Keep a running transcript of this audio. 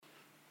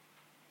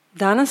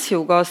Danas je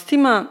u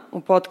gostima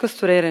u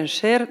podcastu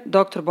Share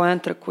dr. Bojan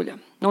Trkulja.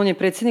 On je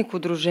predsjednik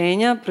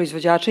udruženja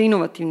proizvođača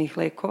inovativnih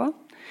lekova.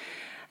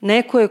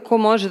 Neko je ko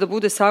može da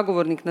bude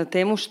sagovornik na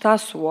temu šta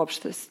su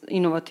uopšte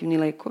inovativni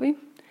lekovi,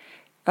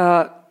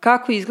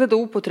 kako izgleda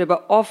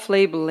upotreba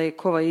off-label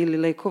lekova ili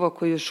lekova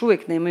koji još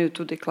uvek nemaju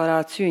tu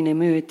deklaraciju i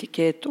nemaju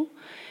etiketu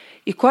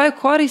i koja je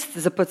korist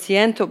za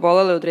pacijente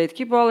obolele od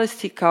retkih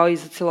bolesti kao i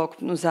za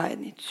celokupnu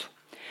zajednicu.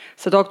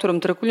 Sa doktorom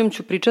Trkuljom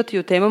ću pričati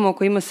o temama o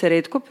kojima se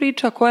retko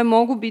priča, koje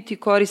mogu biti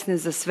korisne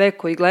za sve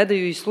koji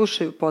gledaju i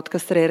slušaju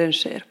podcast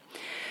Share.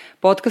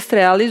 Podcast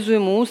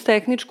realizujemo uz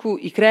tehničku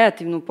i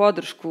kreativnu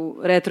podršku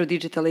Retro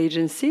Digital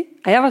Agency,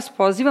 a ja vas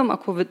pozivam,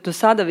 ako do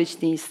sada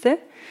već niste,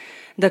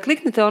 da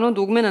kliknete ono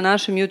dugme na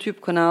našem YouTube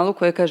kanalu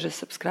koje kaže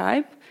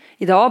subscribe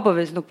i da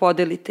obavezno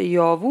podelite i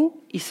ovu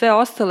i sve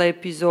ostale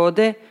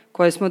epizode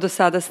koje smo do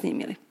sada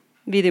snimili.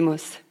 Vidimo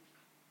se.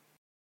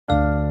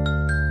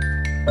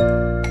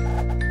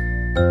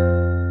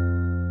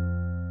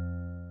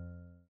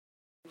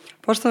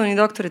 Poštovani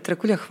doktore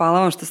Trkulja, hvala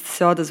vam što ste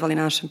se odazvali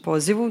našem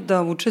pozivu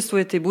da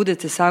učestvujete i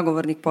budete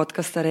sagovornik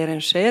podcasta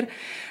Share.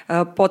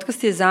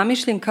 Podcast je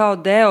zamišljen kao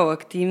deo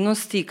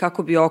aktivnosti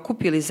kako bi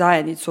okupili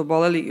zajednicu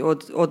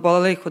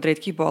obolelih od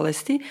retkih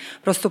bolesti,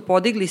 prosto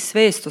podigli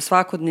svest o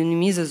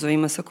svakodnevnim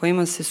izazovima sa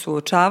kojima se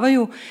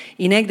suočavaju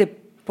i negde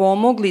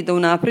pomogli da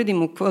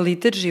unapredimo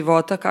kvalitet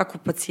života kako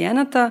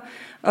pacijenata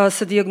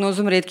sa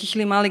dijagnozom retkih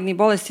ili malignih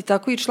bolesti,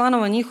 tako i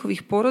članova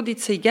njihovih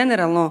porodica i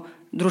generalno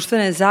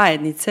društvene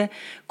zajednice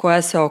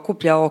koja se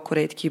okuplja oko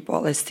retkih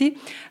bolesti.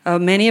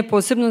 Meni je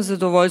posebno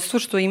zadovoljstvo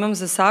što imam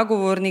za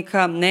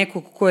sagovornika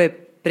nekog ko je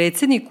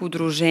predsjednik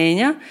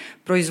udruženja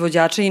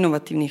proizvođača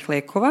inovativnih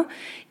lekova.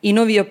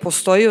 Inovia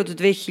postoji od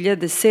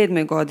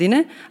 2007.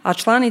 godine, a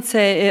članica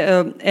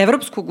je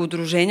Evropskog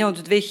udruženja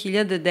od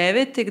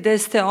 2009. gde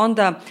ste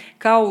onda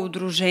kao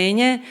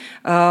udruženje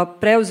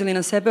preuzeli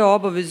na sebe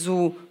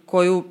obavezu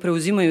koju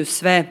preuzimaju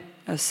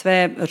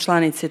sve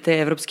članice te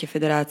Evropske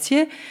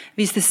federacije.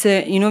 Vi ste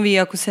se Inoviji,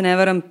 ako se ne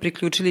varam,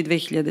 priključili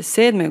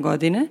 2007.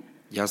 godine.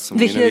 Ja sam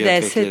u Inoviji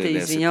 2010.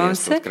 Izvinjavam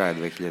se. Od kraja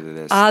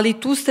 2010. Ali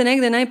tu ste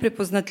negde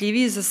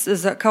najprepoznatljiviji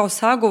kao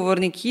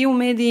sagovornik i u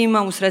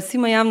medijima, u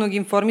sredstvima javnog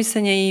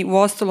informisanja i u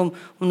ostalom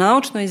u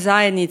naučnoj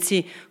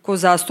zajednici ko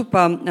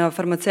zastupa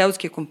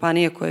farmaceutske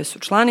kompanije koje su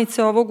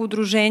članice ovog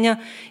udruženja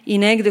i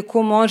negde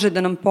ko može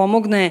da nam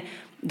pomogne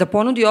da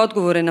ponudi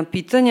odgovore na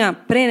pitanja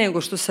pre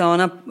nego što se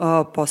ona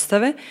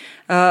postave,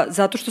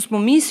 zato što smo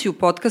misiju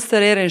podcasta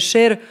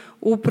Share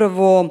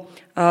upravo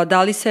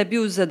dali sebi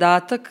u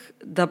zadatak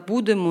da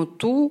budemo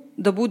tu,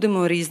 da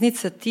budemo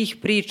riznica tih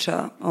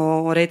priča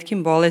o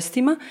retkim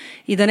bolestima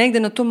i da negde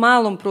na tom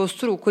malom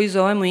prostoru koji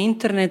zovemo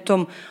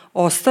internetom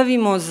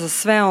ostavimo za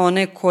sve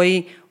one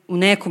koji u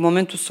nekom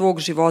momentu svog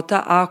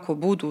života, ako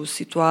budu u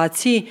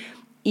situaciji,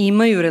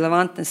 imaju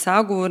relevantne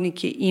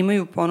sagovornike,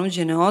 imaju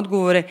ponuđene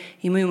odgovore,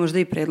 imaju možda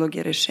i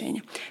predloge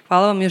rešenja.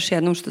 Hvala vam još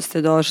jednom što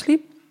ste došli.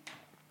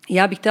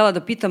 Ja bih htela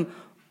da pitam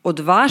od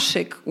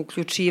vašeg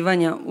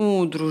uključivanja u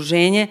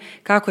udruženje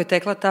kako je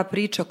tekla ta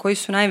priča, koji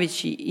su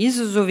najveći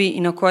izazovi i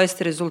na koje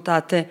ste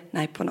rezultate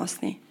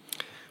najponosniji.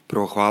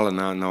 Prvo hvala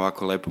na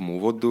ovako lepom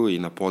uvodu i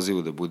na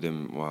pozivu da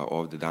budem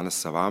ovde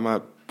danas sa vama.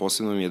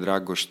 Posebno mi je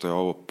drago što je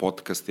ovo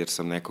podcast, jer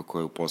sam neko ko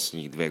je u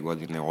poslednjih 2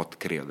 godine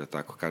otkrio, da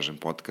tako kažem,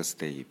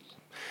 podcaste i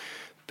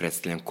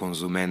predstavljam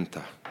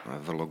konzumenta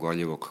vrlo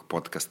goljivog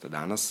podcasta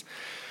danas.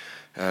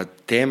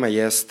 Tema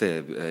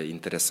jeste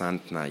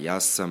interesantna. Ja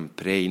sam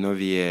pre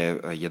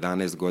Inovije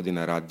 11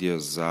 godina radio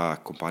za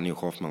kompaniju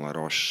Hoffmann La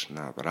Roche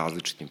na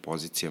različitim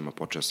pozicijama.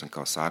 Počeo sam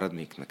kao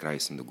saradnik, na kraju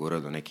sam dogurao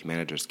do nekih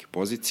menadžerskih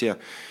pozicija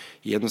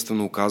i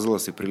jednostavno ukazala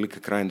se prilika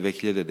krajem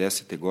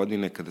 2010.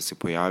 godine kada se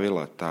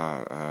pojavila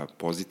ta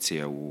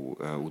pozicija u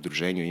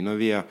udruženju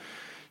Inovija,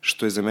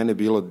 što je za mene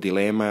bilo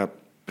dilema,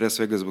 pre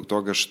svega zbog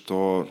toga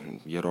što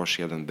je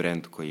Roche jedan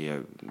brend koji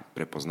je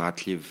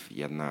prepoznatljiv,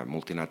 jedna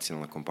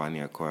multinacionalna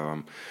kompanija koja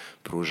vam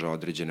pruža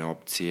određene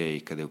opcije i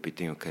kada je u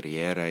pitanju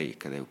karijera i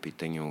kada je u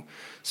pitanju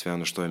sve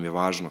ono što vam je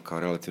važno kao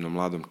relativno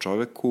mladom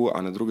čoveku,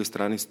 a na drugoj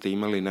strani ste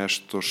imali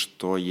nešto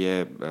što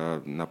je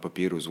na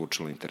papiru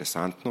zvučalo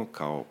interesantno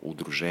kao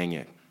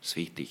udruženje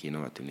svih tih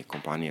inovativnih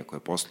kompanija koje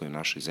posluju u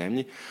našoj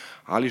zemlji,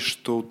 ali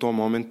što u tom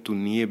momentu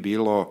nije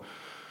bilo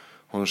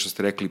ono što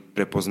ste rekli,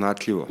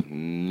 prepoznatljivo,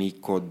 ni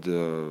kod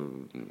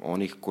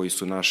onih koji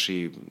su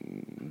naši,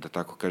 da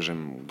tako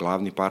kažem,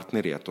 glavni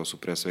partneri, a to su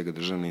pre svega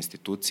državne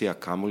institucije, a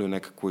kamoli u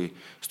nekakvoj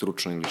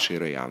stručnoj ili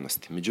široj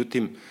javnosti.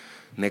 Međutim,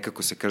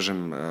 nekako se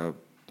kažem,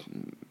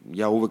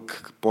 ja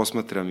uvek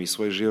posmatram i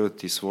svoj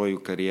život i svoju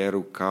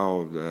karijeru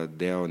kao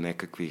deo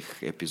nekakvih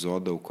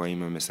epizoda u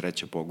kojima me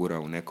sreća pogura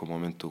u nekom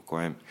momentu u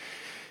kojem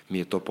mi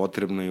je to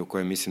potrebno i u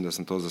kojem mislim da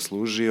sam to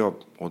zaslužio.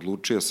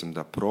 Odlučio sam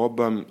da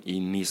probam i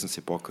nisam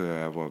se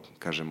pokajao, evo,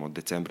 kažem, od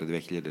decembra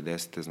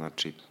 2010.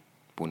 Znači,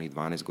 punih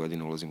 12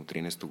 godina, ulazim u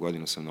 13.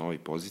 godinu, sam na ovoj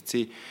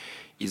poziciji.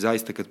 I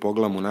zaista kad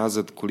pogledam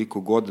unazad, koliko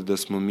god da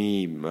smo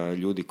mi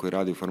ljudi koji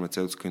rade u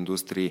farmaceutskoj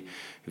industriji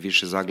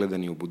više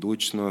zagledani u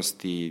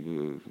budućnost i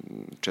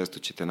često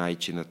ćete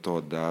naići na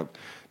to da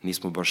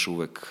nismo baš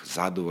uvek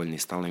zadovoljni,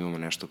 stalno imamo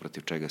nešto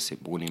protiv čega se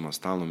bunimo,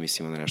 stalno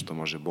mislimo da nešto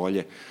može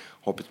bolje.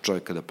 Opet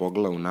čovjek kada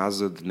pogleda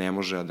unazad ne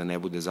može a da ne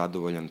bude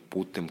zadovoljan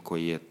putem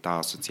koji je ta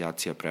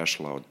asocijacija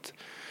prešla od,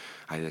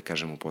 ajde da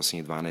kažem, u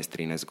poslednjih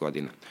 12-13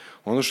 godina.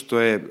 Ono što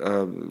je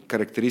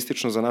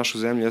karakteristično za našu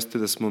zemlju jeste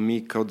da smo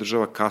mi kao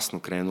država kasno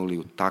krenuli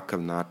u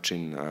takav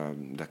način,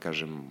 da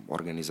kažem,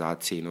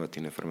 organizacije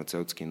inovativne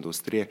farmaceutske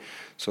industrije,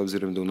 s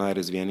obzirom da u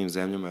najrazvijenijim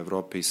zemljama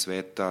Evrope i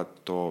sveta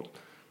to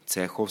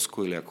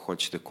cehovsko ili ako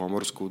hoćete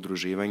komorsko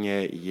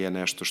udruživanje je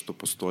nešto što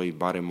postoji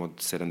barem od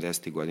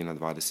 70. godina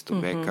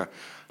 20. veka,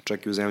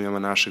 čak i u zemljama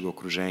našeg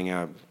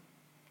okruženja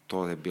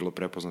to je bilo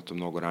prepoznato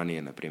mnogo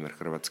ranije, na primjer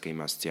Hrvatska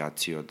ima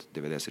asocijaciju od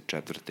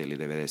 94. ili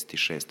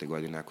 96.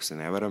 godine, ako se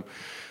ne varam.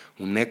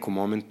 U nekom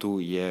momentu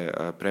je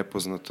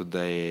prepoznato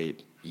da je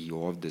i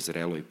ovde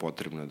zrelo i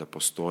potrebno da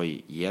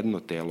postoji jedno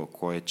telo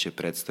koje će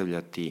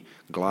predstavljati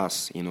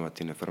glas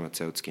inovativne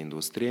farmaceutske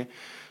industrije,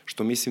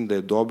 što mislim da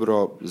je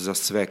dobro za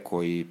sve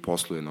koji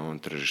posluju na ovom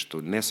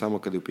tržištu. Ne samo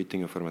kada je u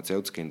pitanju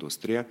farmaceutska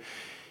industrija,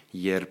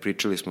 jer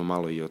pričali smo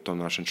malo i o tom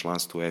našem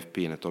članstvu FP,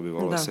 na to bi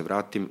volao da se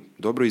vratim,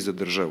 dobro i za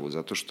državu,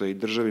 zato što je i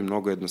državi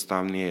mnogo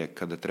jednostavnije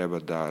kada treba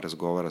da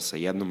razgovara sa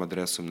jednom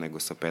adresom nego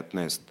sa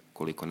 15,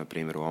 koliko, na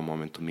primjer, u ovom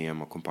momentu mi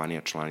imamo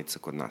kompanija članica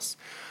kod nas.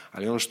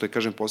 Ali ono što je,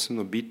 kažem,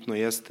 posebno bitno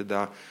jeste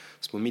da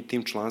smo mi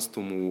tim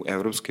članstvom u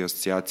Evropskoj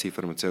asocijaciji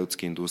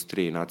farmaceutske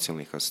industrije i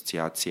nacionalnih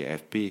asocijacije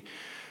FP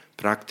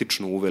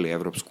praktično uveli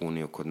Evropsku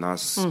uniju kod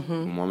nas.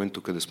 U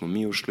momentu kada smo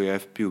mi ušli u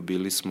FP-u,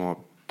 bili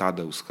smo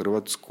tada uz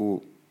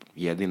Hrvatsku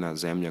jedina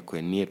zemlja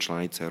koja nije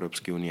članica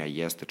Evropske unije, a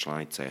jeste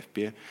članica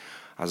FP-a.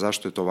 A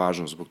zašto je to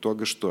važno? Zbog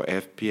toga što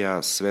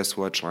FP-a sve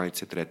svoje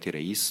članice tretira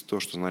isto,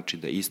 što znači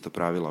da ista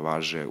pravila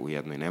važe u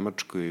jednoj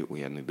Nemačkoj, u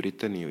jednoj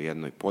Britaniji, u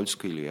jednoj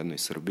Poljskoj ili u jednoj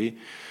Srbiji,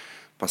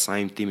 pa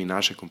samim tim i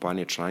naše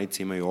kompanije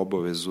članice imaju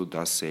obavezu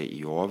da se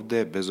i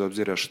ovde, bez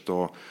obzira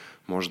što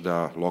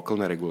možda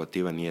lokalna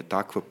regulativa nije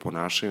takva,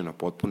 ponašaju na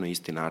potpuno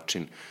isti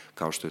način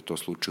kao što je to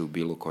slučaj u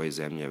bilo kojoj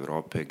zemlji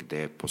Evrope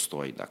gde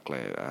postoji, dakle,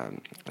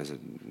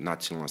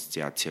 nacionalna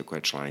asocijacija koja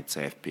je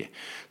članica FP-a.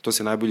 To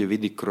se najbolje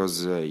vidi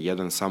kroz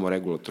jedan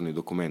samoregulatorni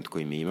dokument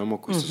koji mi imamo,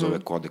 koji se zove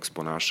Kodeks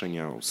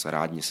ponašanja u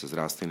saradnji sa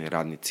zdravstvenim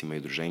radnicima i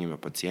udruženjima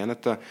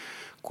pacijenata,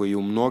 koji je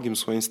u mnogim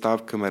svojim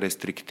stavkama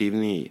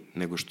restriktivniji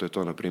nego što je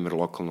to, na primjer,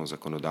 lokalno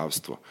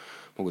zakonodavstvo.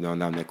 Mogu da vam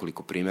dam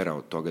nekoliko primjera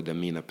od toga da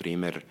mi, na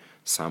primjer,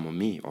 samo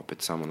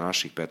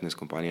naših 15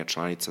 kompanija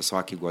članica,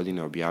 svake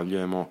godine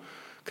objavljujemo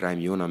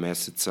krajem juna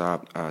meseca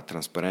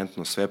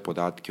transparentno sve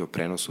podatke o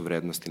prenosu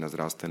vrednosti na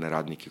zdravstvene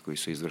radnike koji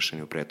su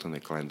izvršeni u prethodnoj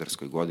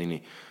kalendarskoj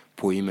godini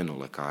po imenu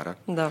lekara.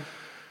 Da.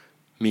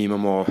 Mi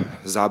imamo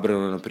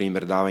zabranu, na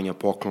primjer, davanja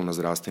poklona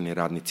zdravstvenim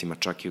radnicima,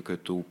 čak i kada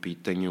je tu u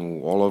pitanju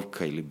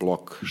olovka ili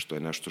blok, što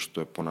je nešto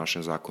što je po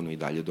našem zakonu i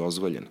dalje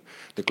dozvoljeno.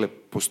 Dakle,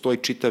 postoji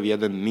čitav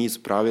jedan niz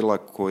pravila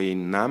koji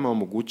nama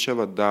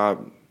omogućava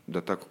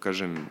da tako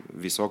kažem,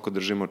 visoko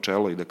držimo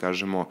čelo i da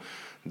kažemo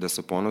da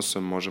sa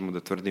ponosom možemo da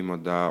tvrdimo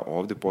da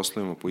ovde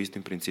poslujemo po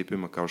istim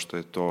principima kao što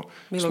je to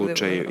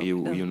slučaj i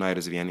u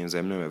najrazvijenijim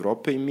zemljama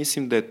Evrope i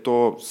mislim da je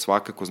to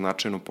svakako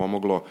značajno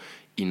pomoglo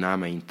i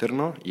nama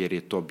interno, jer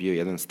je to bio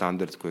jedan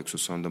standard kojeg su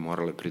se onda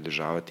morale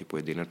pridržavati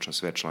pojedinačno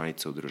sve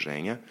članice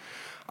udruženja,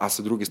 a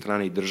sa druge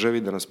strane i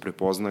državi da nas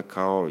prepozna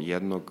kao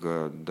jednog,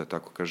 da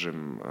tako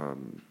kažem,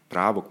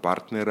 pravog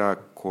partnera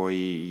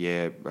koji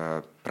je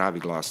pravi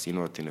glas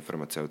inovativne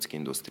farmaceutske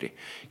industrije.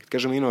 Kad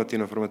kažem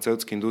inovativna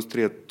farmaceutska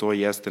industrija, to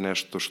jeste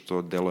nešto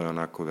što deluje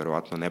onako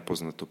verovatno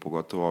nepoznato,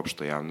 pogotovo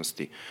opštoj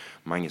javnosti,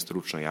 manje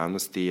stručnoj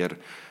javnosti, jer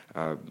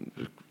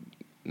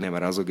nema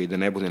razloga i da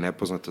ne bude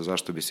nepoznato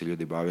zašto bi se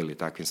ljudi bavili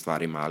takvim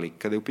stvarima, ali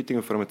kada je u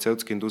pitanju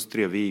farmaceutska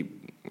industrija, vi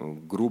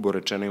grubo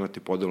rečeno imate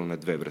podelu na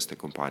dve vrste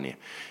kompanije.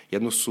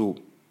 Jedno su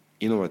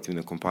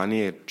inovativne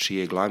kompanije čiji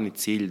je glavni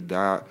cilj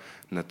da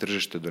na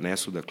tržište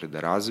donesu, dakle da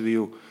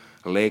razviju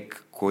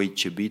lek koji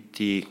će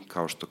biti,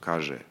 kao što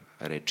kaže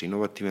reč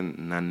inovativan,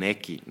 na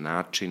neki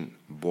način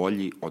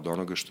bolji od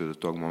onoga što je do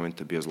tog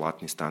momenta bio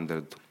zlatni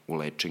standard u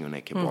lečenju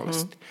neke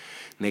bolesti.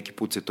 Neki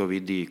put se to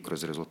vidi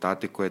kroz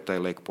rezultate koje taj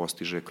lek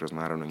postiže, kroz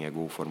naravno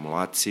njegovu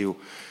formulaciju,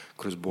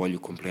 kroz bolju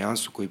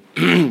komplijansu koju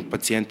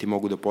pacijenti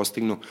mogu da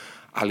postignu,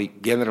 ali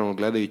generalno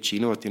gledajući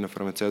inovativna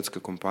farmaceutska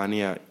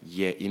kompanija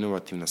je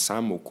inovativna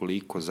samo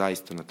ukoliko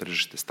zaista na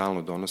tržište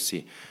stalno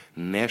donosi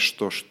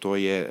nešto što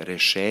je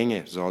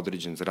rešenje za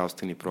određen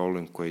zdravstveni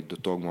problem koji do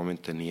tog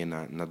momenta nije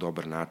na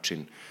dobar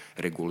način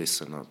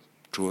regulisano.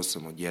 Čuo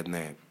sam od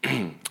jedne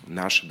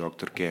naše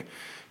doktorke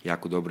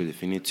jako dobru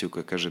definiciju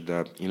koja kaže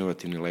da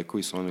inovativni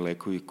lekovi su oni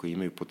lekovi koji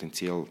imaju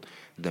potencijal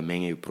da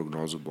menjaju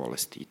prognozu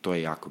bolesti i to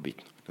je jako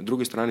bitno. Na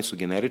drugoj strani su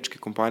generičke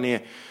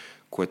kompanije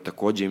koje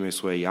takođe imaju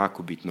svoje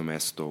jako bitno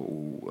mesto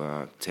u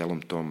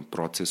celom tom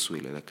procesu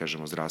ili da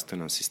kažemo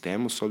zdravstvenom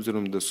sistemu, s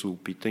obzirom da su u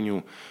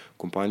pitanju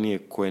kompanije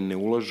koje ne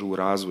ulažu u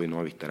razvoj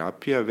novih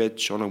terapija,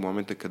 već onog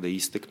momenta kada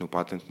isteknu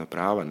patentna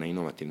prava na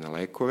inovativne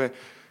lekove,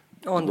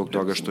 zbog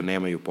toga što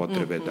nemaju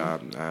potrebe da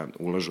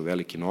ulažu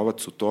veliki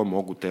novac u to,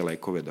 mogu te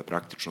lekove da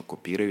praktično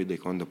kopiraju i da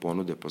ih onda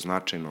ponude po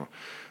značajno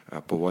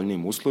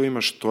povoljnijim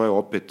uslovima, što je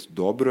opet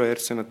dobro, jer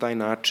se na taj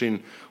način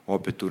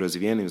opet u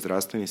razvijenim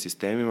zdravstvenim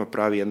sistemima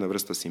pravi jedna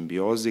vrsta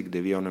simbioze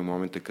gde vi onog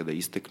momenta kada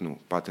isteknu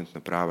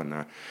patentna prava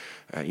na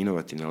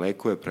inovativne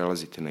lekove,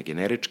 prelazite na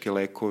generičke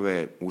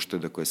lekove,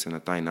 ušteda koje se na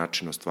taj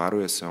način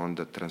ostvaruje se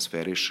onda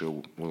transferiše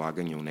u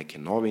ulaganje u neke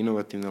nove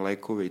inovativne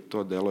lekove i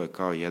to deluje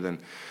kao jedan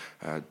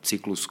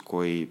ciklus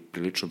koji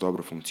prilično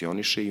dobro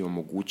funkcioniše i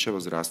omogućava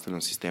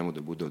zdravstvenom sistemu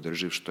da bude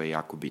održiv, što je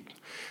jako bitno.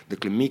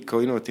 Dakle, mi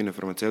kao inovativne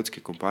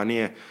farmaceutske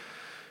kompanije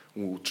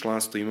u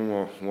članstvu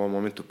imamo u ovom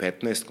momentu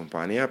 15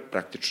 kompanija,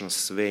 praktično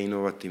sve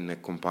inovativne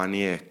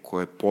kompanije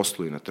koje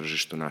posluju na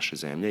tržištu naše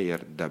zemlje,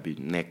 jer da bi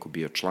neko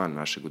bio član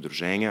našeg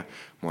udruženja,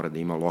 mora da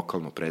ima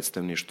lokalno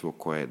predstavništvo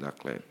koje je,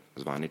 dakle,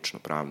 zvanično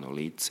pravno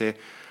lice,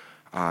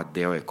 a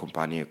deo je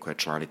kompanije koja je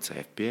članica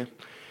FPA.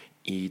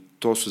 I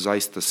to su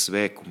zaista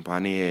sve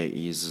kompanije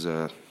iz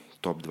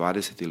top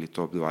 20 ili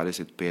top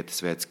 25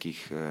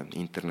 svetskih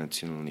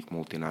internacionalnih,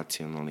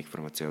 multinacionalnih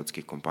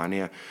farmaceutskih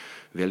kompanija,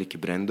 veliki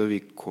brendovi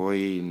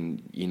koji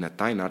i na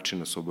taj način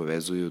nas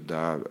obavezuju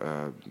da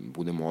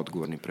budemo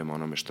odgovorni prema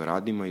onome što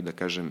radimo i da,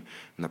 kažem,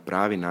 na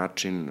pravi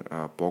način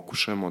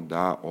pokušamo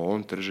da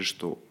ovom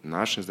tržištu,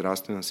 našem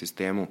zdravstvenom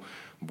sistemu,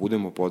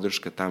 budemo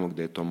podrška tamo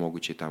gde je to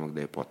moguće i tamo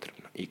gde je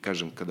potrebno. I,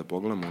 kažem, kada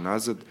pogledamo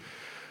unazad,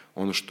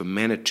 ono što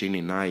mene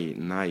čini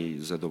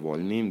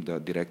najzadovoljnijim, da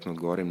direktno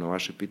odgovorim na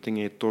vaše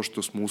pitanje, je to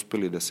što smo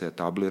uspeli da se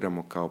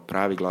etabliramo kao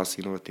pravi glas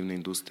inovativne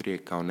industrije,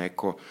 kao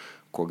neko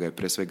koga je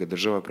pre svega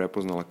država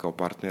prepoznala kao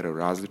partnera u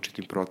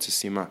različitim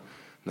procesima,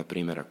 na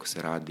primjer ako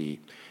se radi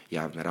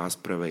javna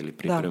rasprava ili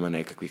priprema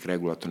nekakvih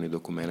regulatornih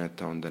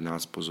dokumenta, onda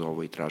nas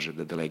pozovu i traže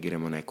da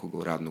delegiramo nekoga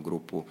u radnu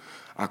grupu.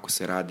 Ako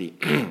se radi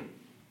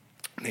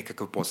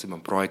nekakav poseban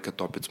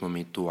projekat, opet smo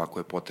mi tu, ako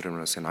je potrebno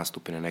da se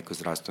nastupi na nekoj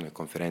zdravstvenoj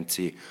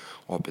konferenciji,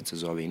 opet se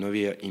zove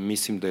Inovia i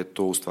mislim da je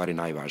to u stvari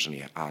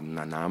najvažnije. A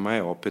na nama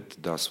je opet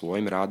da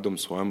svojim radom,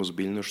 svojom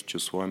ozbiljnošću,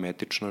 svojom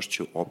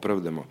etičnošću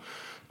opravdamo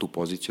tu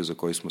poziciju za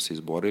koju smo se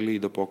izborili i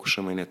da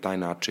pokušamo i na taj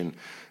način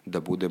da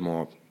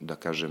budemo, da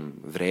kažem,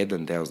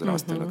 vredan deo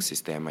zdravstvenog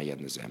sistema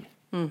jedne zemlje.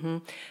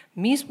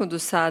 Mi smo do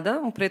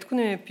sada u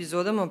prethodnim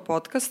epizodama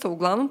podcasta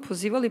uglavnom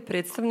pozivali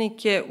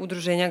predstavnike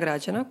udruženja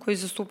građana koji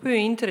zastupaju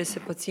interese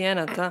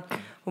pacijenata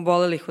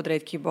obolelih od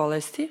retkih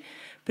bolesti.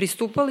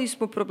 Pristupali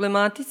smo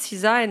problematici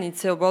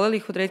zajednice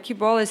obolelih od retkih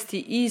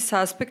bolesti i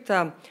sa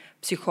aspekta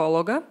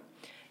psihologa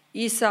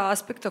i sa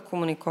aspekta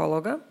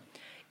komunikologa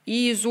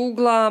i iz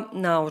ugla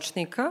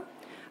naučnika.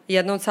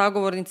 Jedna od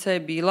sagovornica je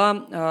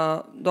bila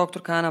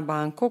doktorka Ana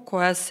Banko,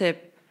 koja se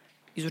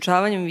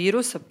izučavanjem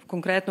virusa,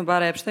 konkretno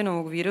bar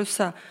Epsteinovog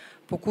virusa,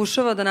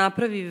 pokušava da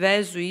napravi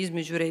vezu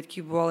između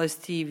retkih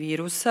bolesti i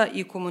virusa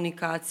i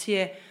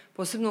komunikacije,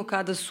 posebno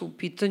kada su u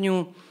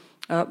pitanju,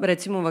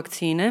 recimo,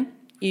 vakcine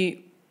i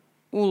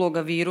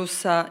uloga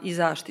virusa i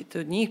zaštite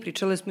od njih.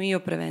 Pričali smo i o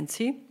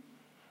prevenciji.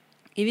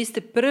 I vi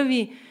ste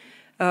prvi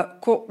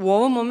ko u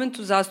ovom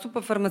momentu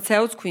zastupa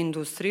farmaceutsku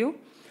industriju,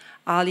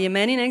 ali je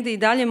meni negde i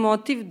dalje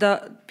motiv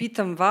da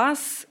pitam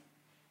vas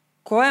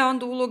koja je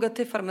onda uloga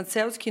te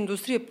farmaceutske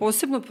industrije,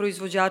 posebno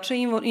proizvođača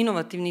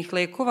inovativnih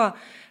lekova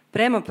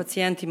prema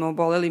pacijentima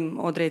obolelim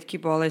od retkih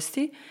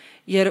bolesti,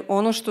 jer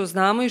ono što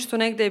znamo i što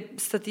negde je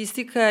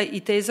statistika i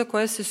teza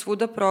koja se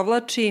svuda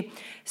provlači,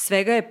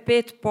 svega je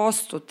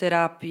 5%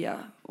 terapija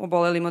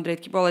obolelim od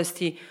retkih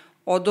bolesti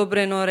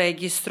odobreno,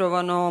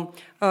 registrovano,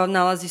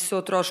 nalazi se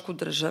o trošku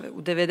države.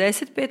 U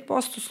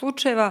 95%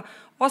 slučajeva,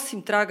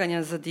 osim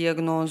traganja za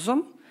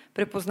dijagnozom,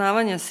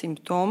 prepoznavanja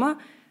simptoma,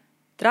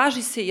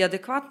 traži se i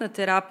adekvatna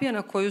terapija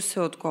na koju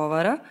se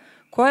odgovara.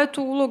 Koja je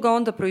tu uloga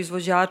onda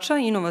proizvođača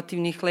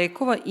inovativnih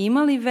lekova?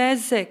 Ima li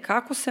veze?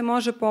 Kako se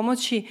može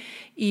pomoći?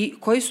 I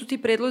koji su ti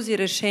predlozi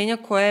rešenja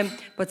koje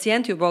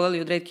pacijenti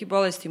oboleli od retkih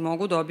bolesti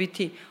mogu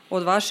dobiti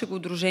od vašeg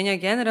udruženja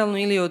generalno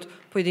ili od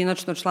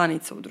pojedinačno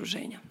članica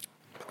udruženja?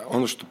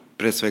 Ono što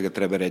pre svega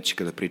treba reći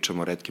kada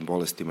pričamo o retkim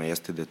bolestima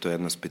jeste da je to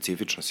jedna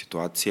specifična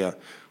situacija,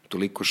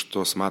 toliko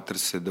što smatra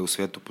se da u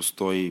svetu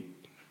postoji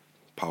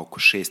oko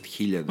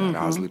 6.000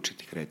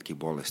 različitih retkih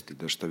bolesti,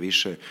 da šta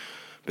više,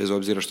 bez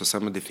obzira što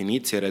sama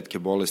definicija retke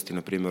bolesti,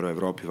 na primjer u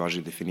Evropi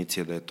važi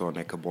definicija da je to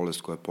neka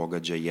bolest koja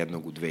pogađa 1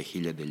 u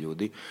 2.000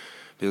 ljudi,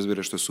 bez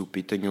obzira što su u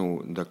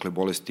pitanju, dakle,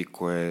 bolesti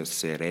koje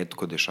se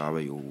retko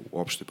dešavaju u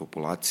opštoj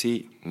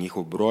populaciji,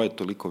 njihov broj je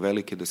toliko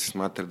veliki da se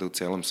smatra da u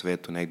celom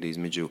svetu negde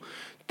između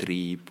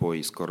 3,5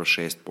 i skoro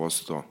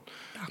 6%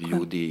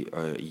 ljudi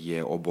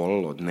je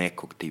obolelo od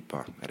nekog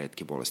tipa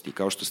retke bolesti. I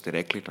kao što ste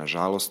rekli,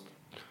 nažalost,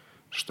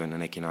 što je na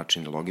neki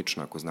način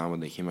logično ako znamo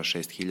da ih ima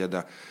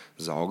 6.000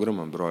 za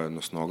ogroman broj,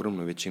 odnosno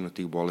ogromnu većinu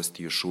tih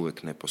bolesti još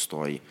uvek ne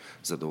postoji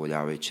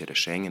zadovoljavajuće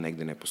rešenje,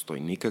 negde ne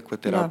postoji nikakva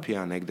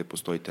terapija, a negde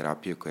postoji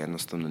terapija koja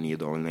jednostavno nije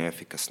dovoljno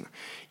efikasna.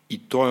 I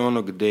to je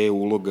ono gde je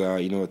uloga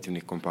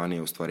inovativnih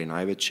kompanija u stvari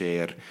najveća,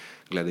 jer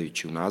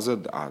gledajući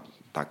unazad, a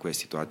takva je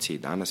situacija i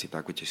danas i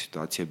takva će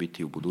situacija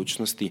biti i u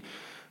budućnosti,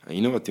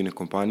 inovativne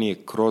kompanije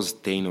kroz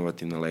te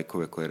inovativne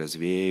lekove koje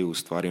razvijaju u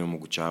stvari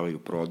omogućavaju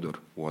prodor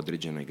u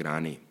određenoj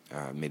grani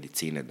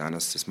medicine.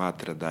 Danas se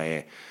smatra da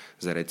je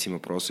za recimo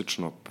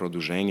prosečno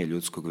produženje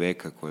ljudskog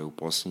veka koje je u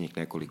poslednjih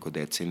nekoliko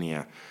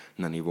decenija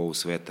na nivou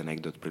sveta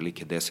negde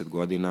otprilike 10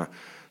 godina,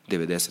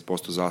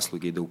 90%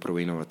 zasluge ide upravo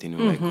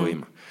inovativnim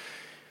lekovima.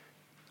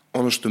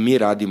 Ono što mi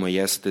radimo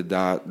jeste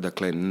da,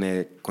 dakle,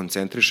 ne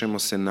koncentrišemo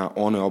se na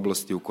one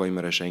oblasti u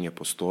kojima rešenje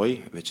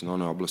postoji, već na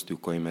one oblasti u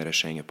kojima je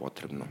rešenje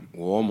potrebno.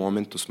 U ovom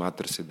momentu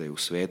smatra se da je u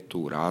svetu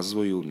u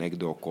razvoju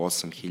negde oko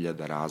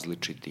 8.000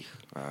 različitih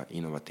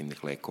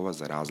inovativnih lekova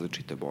za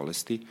različite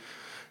bolesti.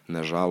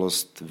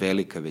 Nažalost,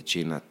 velika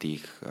većina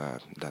tih,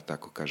 da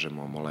tako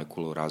kažemo,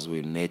 molekula u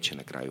razvoju neće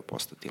na kraju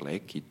postati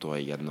lek i to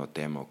je jedna od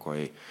tema o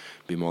kojoj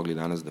bi mogli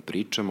danas da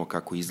pričamo,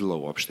 kako izgleda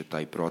uopšte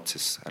taj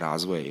proces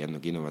razvoja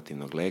jednog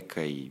inovativnog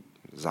leka i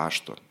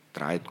zašto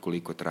traje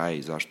koliko traje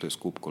i zašto je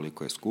skup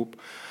koliko je skup,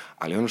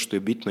 ali ono što je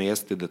bitno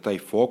jeste da taj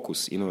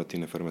fokus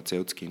inovativne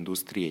farmaceutske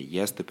industrije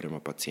jeste prema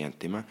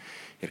pacijentima,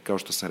 jer kao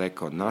što sam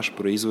rekao, naš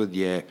proizvod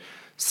je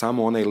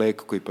samo onaj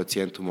lek koji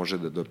pacijentu može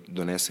da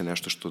donese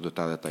nešto što do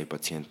tada taj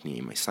pacijent nije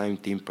ima. I samim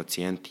tim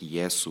pacijenti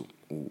jesu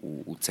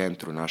u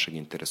centru našeg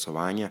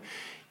interesovanja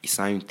i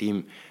samim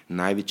tim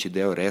najveći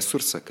deo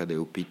resursa kada je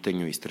u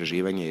pitanju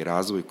istraživanje i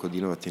razvoj kod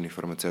inovativnih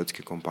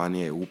farmaceutske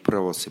kompanije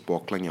upravo se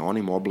poklanja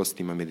onim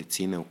oblastima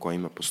medicine u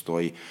kojima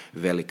postoji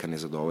velika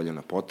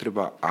nezadovoljena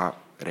potreba, a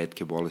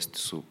retke bolesti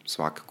su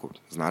svakako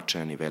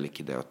značajan i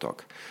veliki deo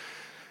toga.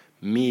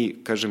 Mi,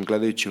 kažem,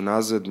 gledajući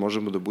unazad,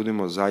 možemo da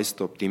budemo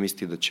zaista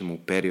optimisti da ćemo u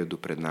periodu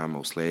pred nama,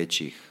 u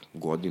sledećih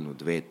godinu,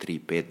 2, 3,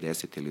 5,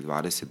 10 ili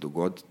 20,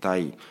 dogod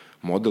taj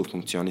model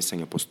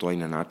funkcionisanja postoji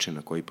na način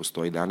na koji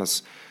postoji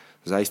danas,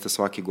 zaista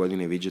svake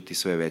godine viđati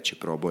sve veće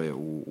proboje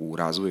u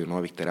razvoju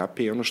novih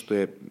terapija i ono što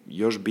je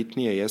još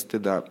bitnije jeste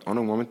da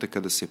onog momenta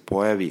kada se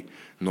pojavi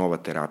nova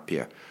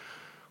terapija,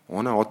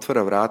 ona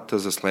otvara vrata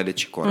za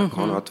sledeći korak.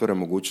 Ona otvara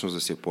mogućnost da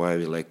se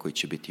pojavi lek koji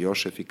će biti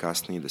još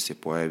efikasniji, da se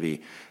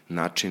pojavi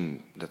način,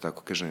 da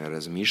tako kažem,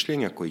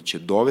 razmišljenja koji će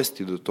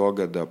dovesti do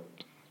toga da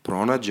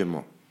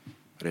pronađemo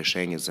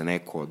rešenje za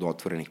neko od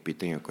otvorenih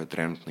pitanja koje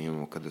trenutno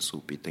imamo kada su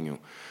u pitanju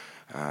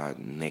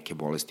neke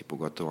bolesti,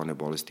 pogotovo one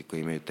bolesti koje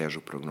imaju težu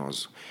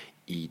prognozu.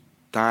 I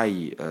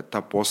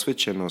ta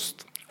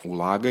posvećenost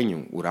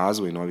ulaganju u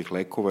razvoj novih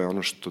lekova je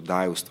ono što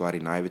daje u stvari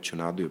najveću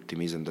nadu i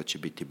optimizam da će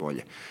biti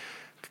bolje.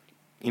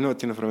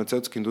 Inovativna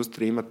farmaceutska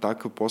industrija ima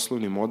takav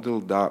poslovni model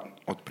da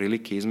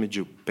otprilike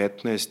između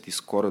 15 i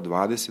skoro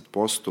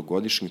 20%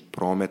 godišnjeg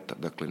prometa,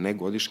 dakle ne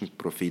godišnjeg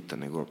profita,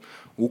 nego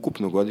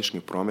ukupno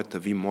godišnjeg prometa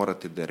vi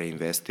morate da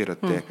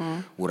reinvestirate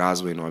u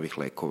razvoj novih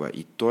lekova.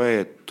 I to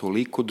je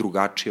toliko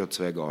drugačije od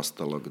svega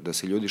ostalog, da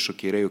se ljudi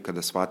šokiraju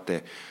kada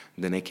shvate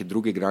da neke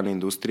druge grane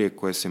industrije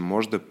koje se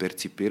možda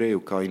percipiraju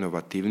kao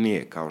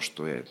inovativnije, kao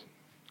što je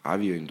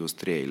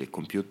avioindustrija ili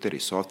kompjuteri,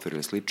 softver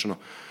ili slično,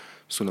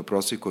 su na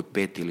prosjeku od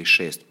 5 ili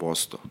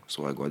 6%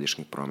 svoje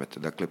godišnjeg prometa.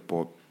 Dakle,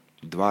 po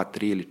 2,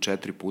 3 ili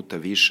 4 puta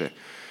više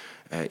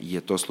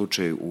je to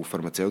slučaj u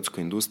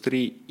farmaceutskoj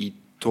industriji i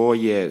to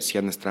je s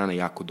jedne strane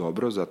jako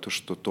dobro, zato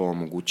što to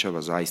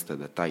omogućava zaista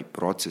da taj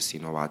proces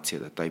inovacije,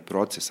 da taj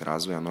proces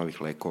razvoja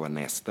novih lekova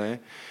nestaje.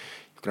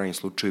 U krajnjem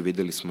slučaju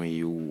videli smo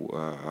i u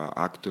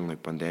aktuelnoj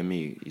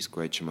pandemiji iz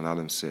koje ćemo,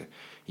 nadam se,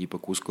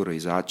 ipak uskoro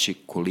izaći,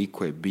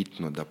 koliko je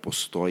bitno da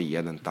postoji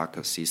jedan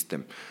takav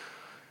sistem.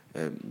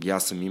 Ja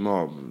sam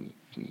imao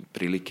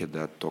prilike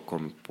da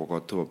tokom,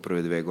 pogotovo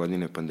prve 2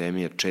 godine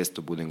pandemije,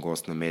 često budem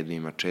gost na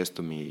medijima,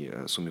 često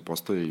su mi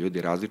postavili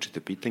ljudi različite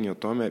pitanja o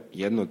tome.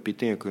 Jedno od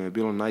pitanja koje mi je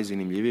bilo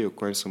najzanimljivije, o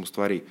kojem sam u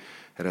stvari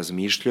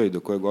razmišljao i do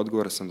kojeg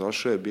odgovora sam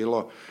došao je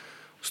bilo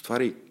u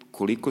stvari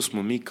koliko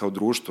smo mi kao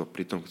društvo,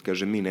 pritom kad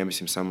kažem mi, ne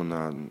mislim samo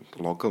na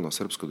lokalno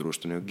srpsko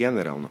društvo, nego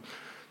generalno,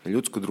 na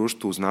ljudsko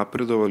društvo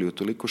uznapredovali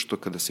utoliko što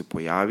kada se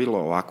pojavilo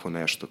ovako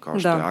nešto kao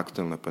što je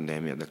aktuelna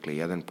pandemija, dakle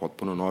jedan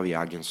potpuno novi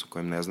agens o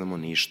kojem ne znamo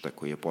ništa,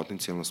 koji je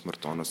potencijalno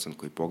smrtonosan,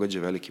 koji pogađa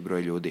veliki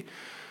broj ljudi,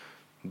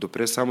 do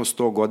pre samo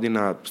 100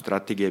 godina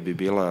strategija bi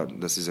bila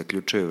da se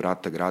zaključaju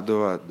vrata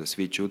gradova, da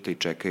svi ćute i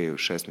čekaju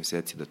 6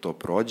 meseci da to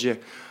prođe,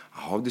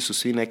 a ovde su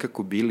svi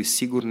nekako bili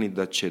sigurni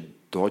da će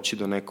doći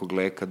do nekog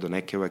leka, do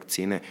neke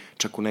vakcine.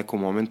 Čak u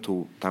nekom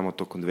momentu, tamo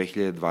tokom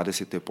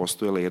 2020. je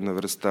postojala jedna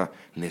vrsta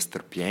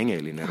nestrpljenja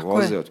ili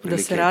nervoze,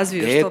 otprilike, da se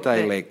razviju gde je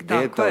taj lek, gde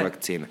je ta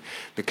vakcina.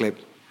 Dakle,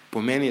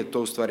 po meni je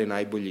to u stvari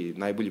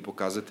najbolji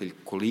pokazatelj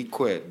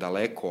koliko je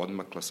daleko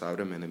odmakla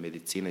savremena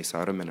medicina i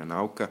savremena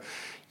nauka,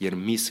 jer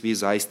mi svi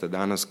zaista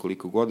danas,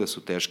 koliko god da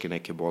su teške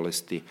neke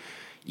bolesti,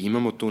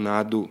 imamo tu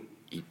nadu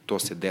i to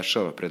se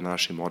dešava pred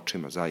našim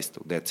očima, zaista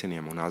u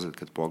decenijama unazad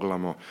kad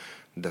pogledamo,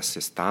 da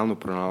se stalno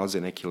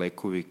pronalaze neki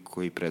lekovi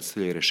koji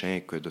predstavljaju rešenje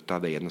koje do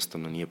tada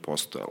jednostavno nije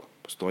postojalo.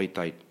 Postoji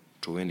taj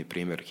čuveni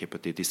primer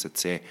hepatitisa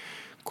C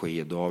koji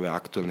je do ove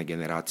aktualne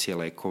generacije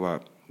lekova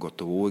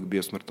gotovo uvek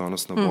bio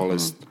smrtonosna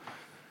bolest,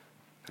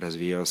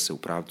 razvijao se u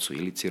pravcu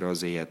ili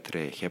ciroze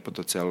jetre,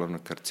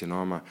 hepatocelularnog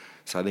karcinoma.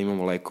 Sada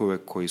imamo lekove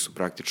koji su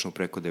praktično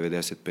preko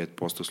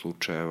 95%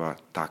 slučajeva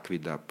takvi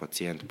da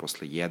pacijent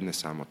posle jedne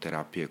samo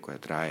terapije koja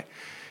traje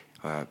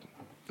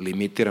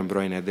limitiran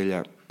broj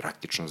nedelja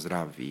praktično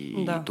zdrav i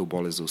tu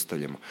bolest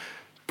zaustavljamo.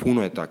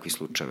 Puno je takvih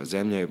slučajeva.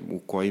 Zemlje u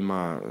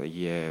kojima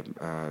je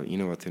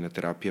inovativna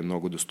terapija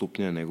mnogo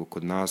dostupnija nego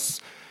kod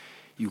nas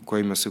i u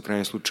kojima se u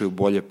krajnjem slučaju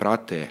bolje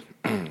prate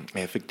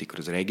efekti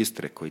kroz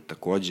registre, koji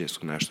takođe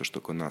su nešto što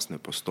kod nas ne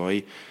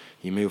postoji,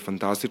 imaju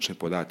fantastične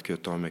podatke o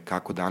tome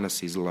kako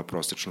danas izgleda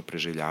prosečno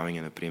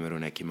preživljavanje, na primjer, u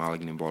nekim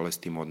malignim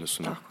bolestima, u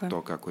odnosu na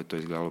to kako je to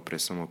izgledalo pre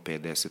samo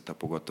 5-10, a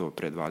pogotovo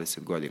pre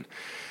 20 godina.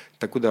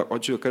 Tako da,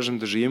 hoću da kažem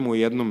da živimo u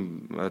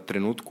jednom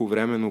trenutku u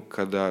vremenu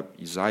kada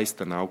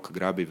zaista nauka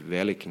grabi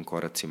velikim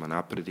koracima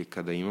napred i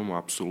kada imamo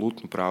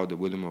apsolutno pravo da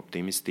budemo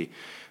optimisti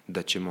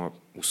da ćemo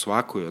u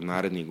svakoj od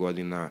narednih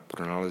godina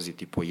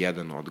pronalaziti po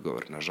jedan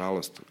odgovor.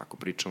 Nažalost, ako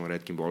pričamo o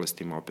retkim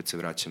bolestima, opet se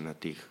vraćam na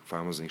tih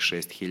famoznih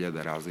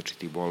 6000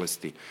 različitih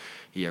bolesti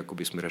i ako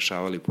bismo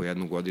rešavali po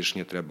jednu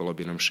godišnje, trebalo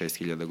bi nam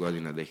 6000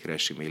 godina da ih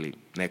rešimo ili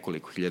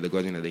nekoliko hiljada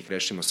godina da ih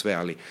rešimo sve,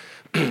 ali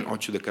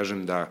hoću da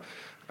kažem da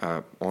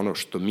ono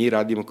što mi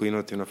radimo kao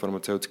inovativna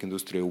farmaceutska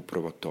industrija je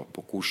upravo to.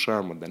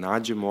 Pokušavamo da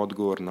nađemo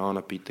odgovor na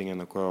ona pitanja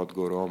na koja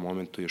odgovor u ovom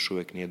momentu još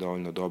uvek nije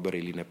dovoljno dobar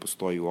ili ne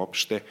postoji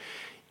uopšte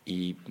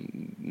i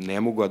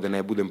ne mogu da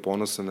ne budem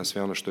ponosan na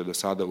sve ono što je do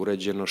sada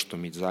urađeno, što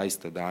mi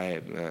zaista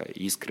daje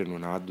iskrenu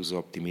nadu za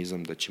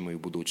optimizam da ćemo i u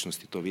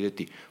budućnosti to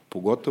videti.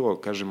 Pogotovo,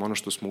 kažem, ono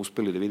što smo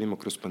uspeli da vidimo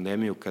kroz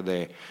pandemiju kada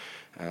je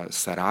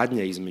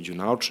saradnja između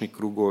naučnih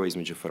krugova,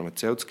 između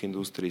farmaceutske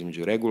industrije,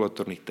 između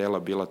regulatornih tela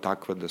bila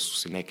takva da su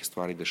se neke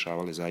stvari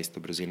dešavale zaista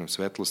brzinom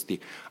svetlosti,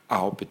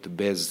 a opet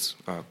bez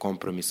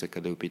kompromisa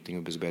kada je u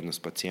pitanju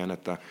bezbednost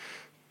pacijenata.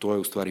 To je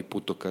u stvari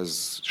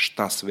putokaz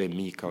šta sve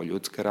mi kao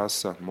ljudska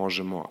rasa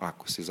možemo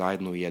ako se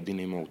zajedno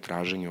ujedinimo u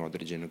traženju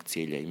određenog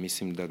cilja i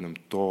mislim da nam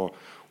to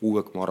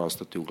uvek mora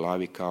ostati u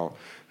glavi kao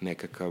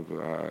nekakav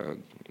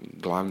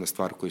glavna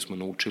stvar koju smo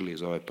naučili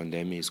iz ove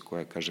pandemije iz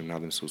koje, kažem,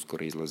 nadam se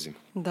uskoro izlazimo.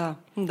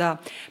 Da.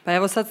 Pa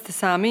evo sad ste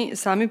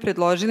sami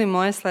predložili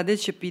moje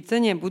sledeće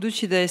pitanje,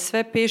 budući da je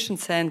sve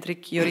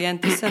patient-centric i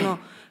orijentisano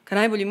ka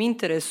najboljem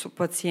interesu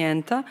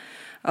pacijenta,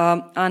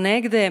 a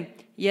negde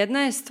jedna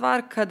je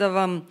stvar kada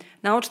vam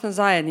naučna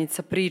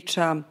zajednica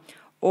priča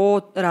o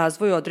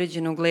razvoju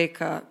određenog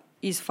leka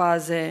iz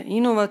faze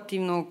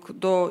inovativnog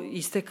do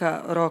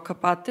isteka roka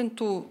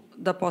patentu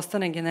da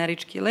postane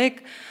generički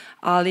lek,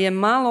 ali je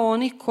malo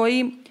onih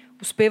koji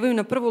uspevaju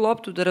na prvu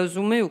loptu da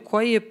razumeju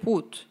koji je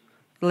put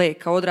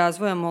leka od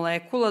razvoja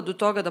molekula do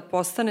toga da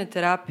postane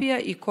terapija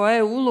i koja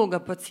je uloga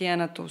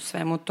pacijenata u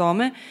svemu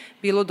tome,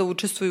 bilo da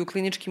učestvuju u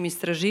kliničkim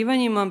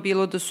istraživanjima,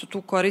 bilo da su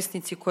tu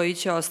korisnici koji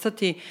će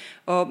ostati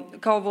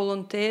kao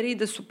volonteri,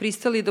 da su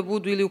pristali da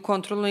budu ili u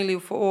kontrolnoj ili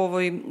u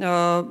ovoj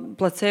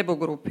placebo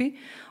grupi,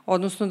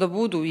 odnosno da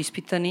budu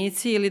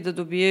ispitanici ili da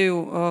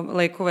dobijaju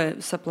lekove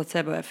sa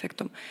placebo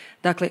efektom.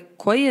 Dakle,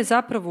 koji je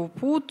zapravo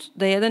put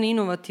da jedan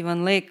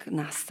inovativan lek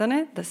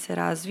nastane, da se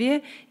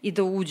razvije i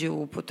da uđe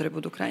u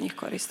upotrebu do krajnjih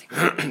korisnika?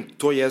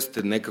 To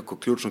jeste nekako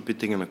ključno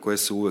pitanje na koje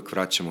se uvek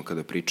vraćamo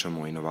kada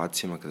pričamo o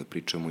inovacijama, kada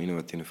pričamo o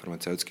inovativnim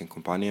farmaceutskim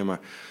kompanijama,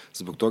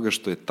 zbog toga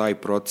što je taj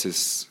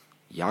proces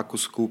jako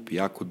skup,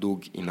 jako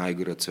dug i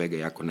najgore od svega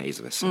jako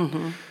neizvesan.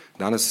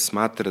 Danas se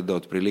smatra da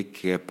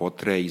otprilike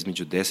potraje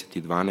između 10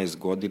 i 12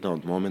 godina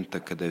od momenta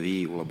kada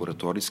vi u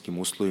laboratorijskim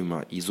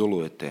uslovima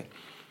izolujete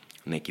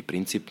neki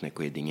princip,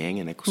 neko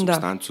jedinjenje, neku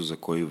supstancu za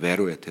koju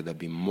verujete da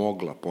bi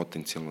mogla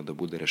potencijalno da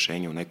bude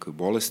rešenje u nekoj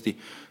bolesti,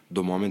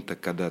 do momenta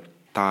kada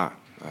ta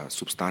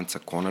supstanca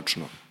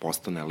konačno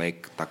postane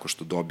lek tako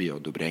što dobije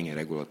odobrenje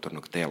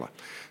regulatornog tela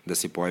da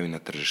se pojavi na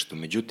tržištu.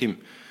 Međutim,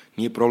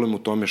 nije problem u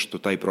tome što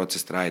taj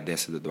proces traje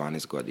 10 do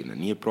 12 godina.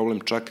 Nije problem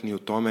čak ni u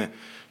tome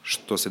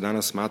što se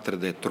danas smatra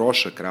da je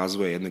trošak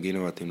razvoja jednog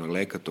inovativnog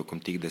leka tokom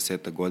tih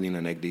 10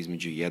 godina negde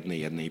između 1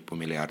 i 1,5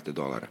 milijarde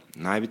dolara.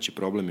 Najveći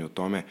problem je u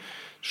tome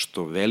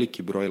što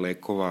veliki broj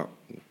lekova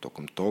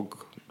tokom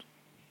tog,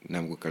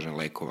 ne mogu kažem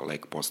lekova,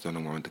 lek postoje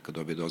onog momenta kad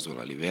dobije dozvolu,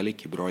 ali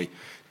veliki broj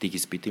tih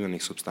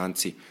ispitivanih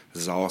supstanci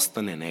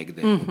zaostane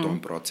negde u tom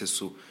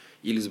procesu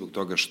ili zbog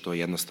toga što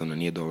jednostavno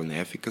nije dovoljno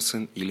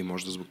efikasan ili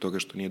možda zbog toga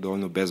što nije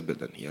dovoljno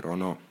bezbedan, jer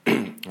ono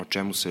o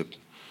čemu se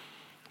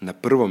na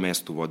prvom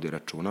mestu vodi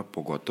računa,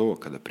 pogotovo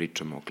kada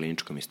pričamo o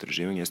kliničkom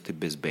istraživanju, jeste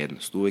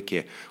bezbednost. Uvek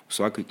je u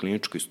svakoj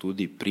kliničkoj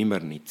studiji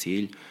primarni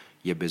cilj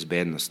je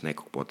bezbednost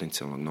nekog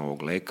potencijalnog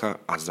novog leka,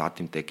 a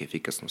zatim tek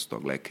efikasnost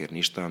tog leka, jer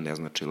ništa vam ne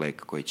znači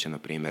lek koji će, na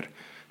primer,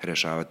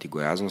 rešavati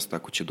gojaznost,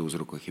 tako će da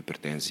uzrokuje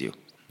hipertenziju.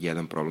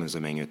 Jedan problem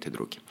zamenjujete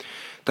drugi.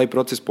 Taj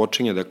proces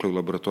počinje, dakle, u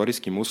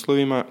laboratorijskim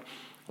uslovima,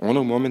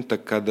 onog momenta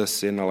kada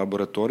se na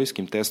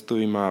laboratorijskim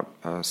testovima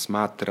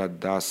smatra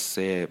da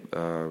se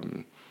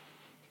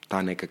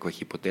ta nekakva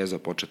hipoteza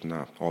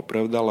početna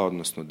opravdala,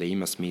 odnosno da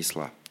ima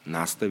smisla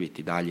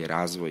nastaviti dalje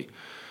razvoj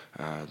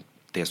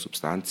te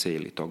supstance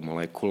ili tog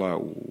molekula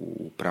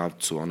u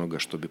pravcu onoga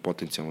što bi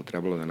potencijalno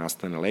trebalo da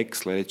nastane lek.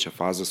 Sledeća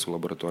faza su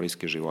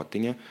laboratorijske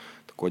životinje,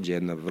 takođe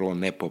jedna vrlo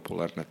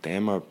nepopularna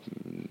tema,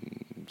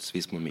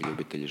 svi smo mi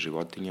ljubitelji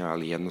životinja,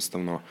 ali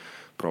jednostavno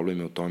problem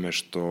je u tome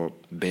što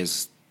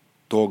bez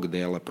tog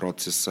dela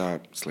procesa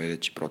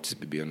sledeći proces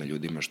bi bio na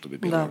ljudima, što bi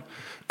bilo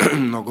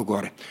mnogo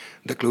gore.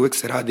 Dakle, uvek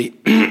se radi,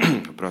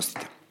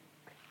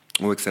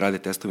 uvek se rade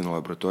testovi na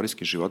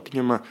laboratorijskim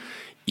životinjama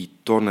i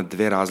to na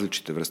dve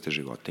različite vrste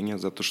životinja,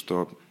 zato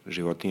što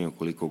životinje,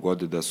 koliko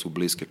god da su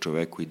bliske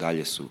čoveku, i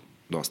dalje su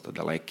dosta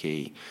daleke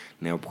i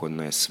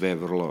neophodno je sve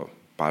vrlo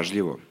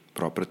pažljivo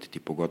propratiti,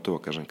 pogotovo,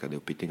 kažem, kada je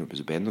u pitanju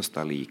bezbednost,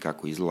 ali i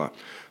kako izgleda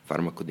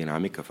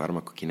farmakodinamika,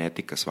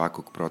 farmakokinetika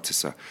svakog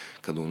procesa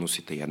kada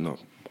unosite jedno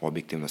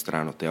objektivno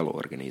strano telo u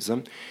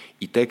organizam.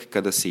 I tek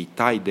kada se i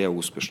taj deo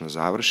uspešno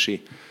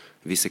završi,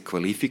 vi se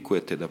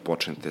kvalifikujete da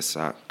počnete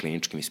sa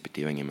kliničkim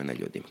ispitivanjima na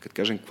ljudima. Kad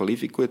kažem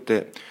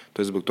kvalifikujete,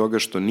 to je zbog toga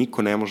što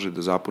niko ne može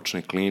da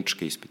započne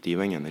kliničke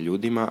ispitivanja na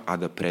ljudima, a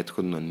da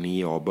prethodno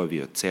nije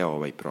obavio ceo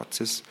ovaj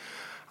proces,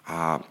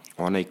 a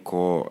onaj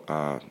ko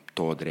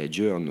to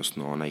određuje,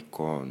 odnosno onaj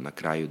ko na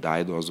kraju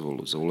daje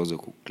dozvolu za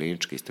ulazak u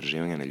kliničke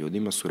istraživanja na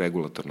ljudima su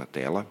regulatorna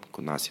tela.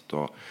 Kod nas je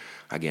to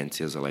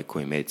Agencija za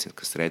lekove i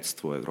medicinska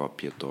sredstva, u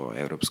Evropi je to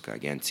Evropska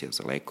agencija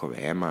za lekove,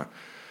 EMA,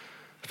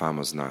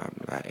 famozna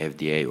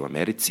FDA u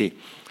Americi.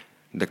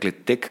 Dakle,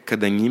 tek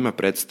kada njima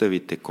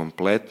predstavite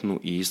kompletnu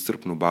i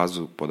iscrpnu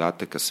bazu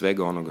podataka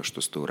svega onoga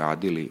što ste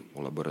uradili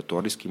u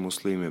laboratorijskim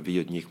uslovima, vi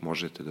od njih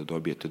možete da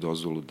dobijete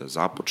dozvolu da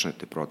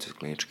započnete proces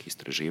kliničkih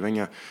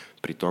istraživanja,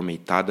 pri tome i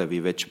tada vi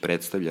već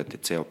predstavljate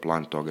ceo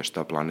plan toga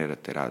šta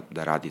planirate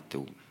da radite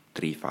u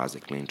 3 faze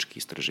kliničkih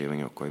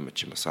istraživanja o kojima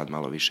ćemo sad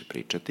malo više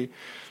pričati.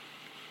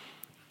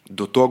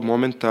 Do tog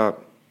momenta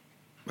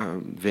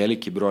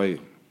veliki broj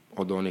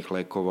od onih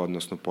lekova,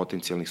 odnosno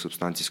potencijalnih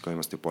supstanci s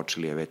kojima ste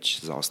počeli je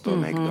već zaostao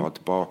negde,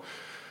 otpao.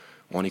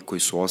 Oni koji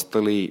su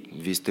ostali,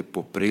 vi ste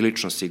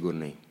poprilično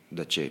sigurni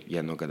da će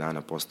jednoga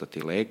dana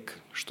postati lek,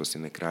 što se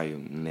na kraju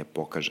ne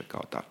pokaže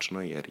kao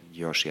tačno, jer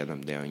još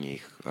jedan deo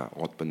njih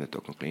otpadne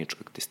tokom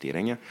kliničkog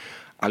testiranja.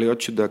 Ali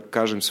hoću da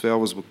kažem sve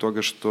ovo zbog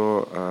toga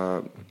što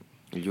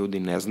ljudi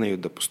ne znaju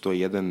da postoji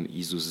jedan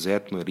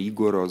izuzetno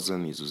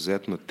rigorozan,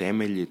 izuzetno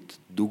temeljit,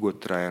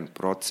 dugotrajan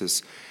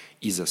proces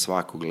iza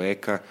svakog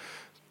leka,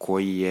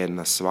 koji je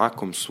na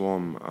svakom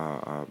svom,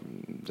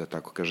 da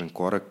tako kažem,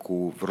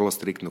 koraku vrlo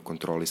striktno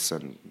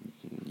kontrolisan.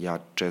 Ja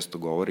često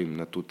govorim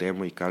na tu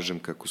temu i kažem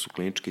kako su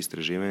kliničke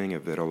istraživanja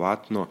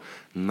verovatno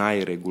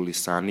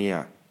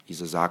najregulisanija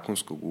iza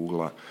zakonskog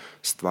ugla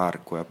stvar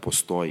koja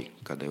postoji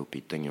kada je u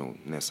pitanju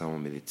ne samo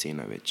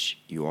medicina, već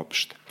i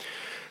uopšte.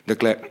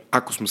 Dakle,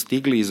 ako smo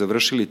stigli i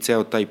završili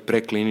ceo taj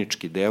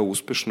preklinički deo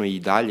uspešno, i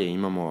dalje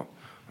imamo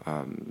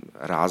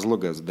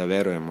razloga da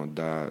verujemo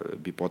da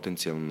bi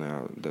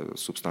potencijalna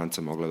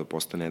supstanca mogla da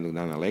postane jednog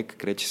dana lek,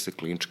 kreće se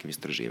kliničkim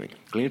istraživanjem.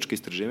 Kliničke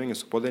istraživanja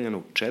su podeljene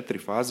u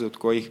 4 faze, od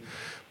kojih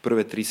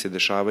prve 3 se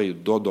dešavaju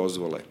do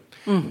dozvole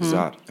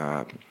za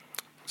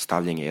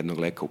stavljanje jednog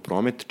leka u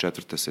promet,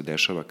 4. se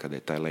dešava kada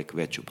je taj lek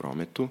već u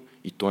prometu,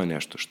 i to je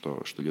nešto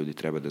što ljudi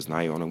treba da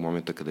znaju. Onog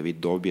momenta kada vi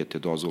dobijete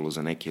dozvolu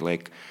za neki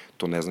lek,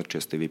 to ne znači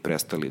da ste vi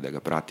prestali da ga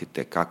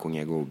pratite, kako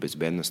njegovu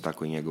bezbednost,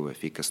 tako i njegovu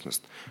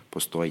efikasnost.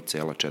 Postoji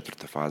cela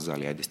 4. faza,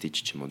 ali ajde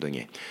stići ćemo do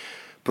nje.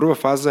 Prva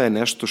faza je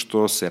nešto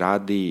što se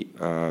radi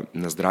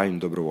na zdravim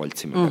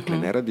dobrovoljcima. Dakle,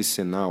 ne radi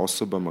se na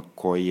osobama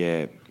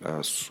koje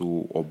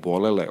su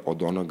obolele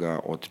od onoga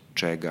od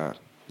čega,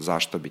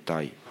 zašto bi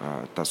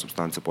ta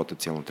supstanca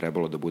potencijalno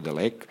trebalo da bude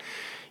lek.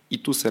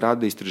 I tu se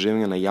rade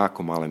istraživanja na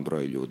jako malen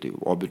broj ljudi.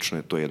 Obično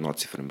je to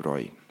jednocifren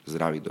broj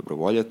zdravih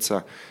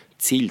dobrovoljaca.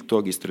 Cilj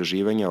tog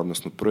istraživanja,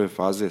 odnosno prve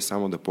faze, je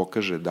samo da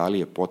pokaže da li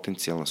je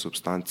potencijalna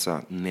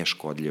supstanca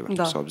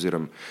neškodljiva. S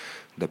obzirom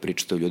da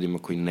pričate o ljudima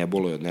koji ne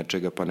boluju od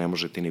nečega, pa ne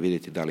možete ni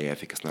vidjeti da li je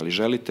efikasna. Ali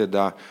želite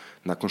da,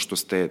 nakon što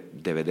ste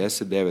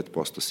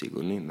 99%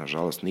 sigurni,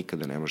 nažalost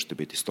nikada ne možete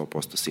biti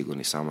 100%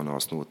 sigurni samo na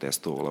osnovu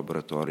testova u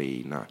laboratoriji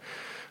i na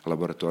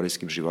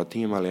laboratorijskim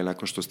životinjima, ali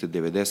nakon što ste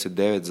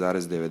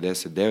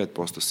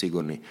 99,99%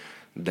 sigurni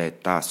da je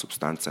ta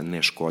supstanca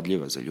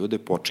neškodljiva za ljude,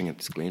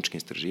 počinjate s kliničkim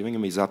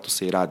istraživanjima, i zato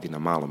se i radi na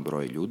malom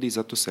broju ljudi, i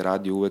zato se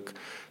radi uvek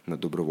na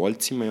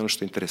dobrovoljcima. I ono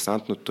što je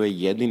interesantno, to je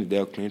jedini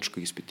deo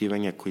kliničkog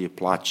ispitivanja koji je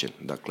plaćen.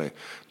 Dakle,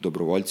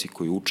 dobrovoljci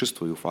koji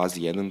učestvuju u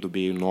fazi 1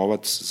 dobijaju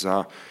novac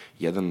za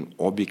jedan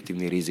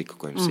objektivni rizik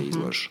kojim se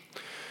izlažu.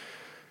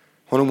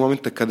 Onog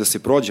momenta kada se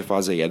prođe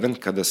faza 1,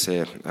 kada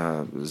se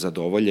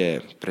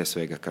zadovolje, pre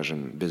svega,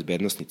 kažem,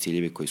 bezbednosni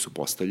ciljevi koji su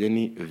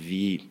postavljeni,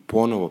 vi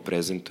ponovo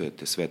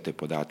prezentujete sve te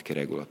podatke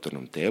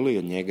regulatornom telu i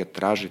od njega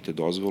tražite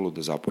dozvolu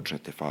da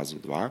započnete fazu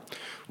 2,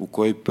 u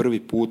kojoj prvi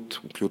put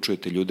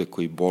uključujete ljude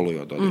koji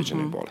boluju od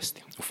određene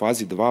bolesti. U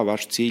fazi 2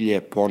 vaš cilj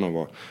je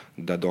ponovo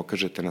da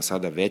dokažete na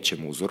sada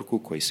većem uzorku,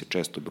 koji se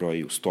često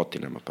broji u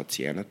stotinama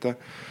pacijenata,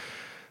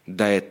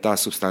 da je ta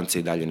supstancija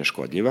i dalje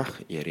neškodljiva,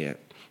 jer je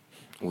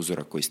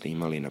uzorak koji ste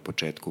imali na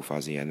početku u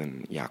fazi 1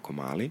 jako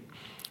mali,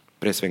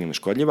 pre svega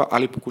neškodljiva,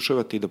 ali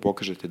pokušavate i da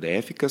pokažete da je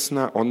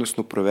efikasna,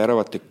 odnosno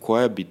proveravate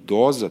koja bi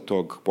doza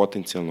tog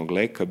potencijalnog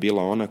leka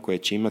bila ona koja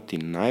će imati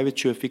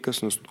najveću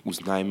efikasnost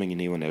uz najmanji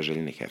nivo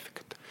neželjenih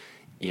efekata.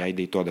 I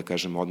ajde i to da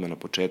kažemo odmah na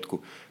početku,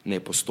 ne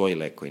postoji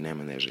lek koji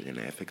nema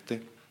neželjene efekte,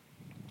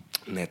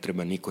 ne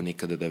treba niko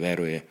nikada da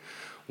veruje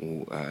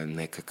u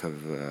nekakav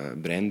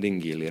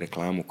branding ili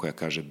reklamu koja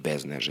kaže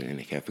bez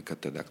neželjenih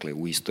efekata. Dakle,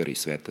 u istoriji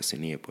sveta se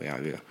nije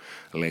pojavio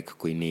lek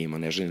koji nije imao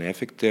neželjene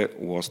efekte.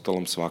 U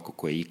ostalom, svako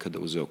ko je ikada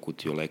uzeo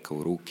kutiju leka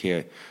u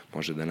ruke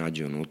može da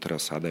nađe unutra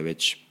sada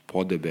već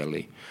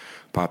podebeli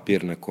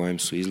papir na kojem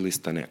su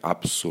izlistane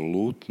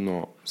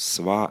apsolutno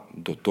sva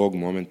do tog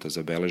momenta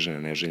zabeležena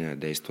neželjena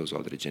dejstva za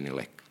određeni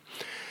lek.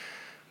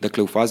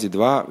 Dakle, u fazi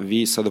 2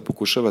 vi sada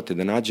pokušavate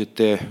da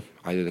nađete,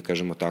 ajde da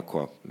kažemo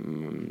tako,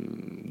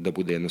 da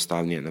bude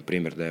jednostavnije, na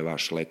primjer da je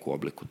vaš lek u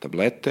obliku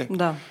tablete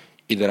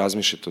i da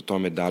razmišljate o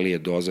tome da li je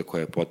doza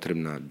koja je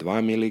potrebna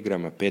 2 mg,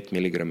 5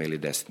 mg ili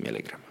 10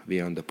 mg.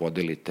 Vi onda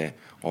podelite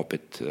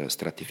opet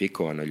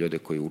stratifikovano ljude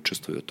koji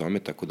učestvuju u tome,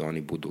 tako da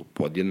oni budu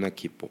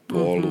podjednaki po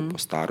polu, po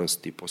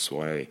starosti, po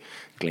svojoj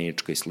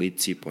kliničkoj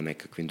slici, po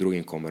nekakvim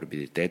drugim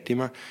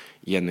komorbiditetima.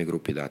 Jednoj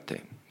grupi date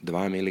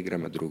 2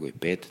 mg, drugoj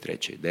 5,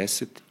 trećoj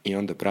 10 i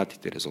onda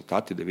pratite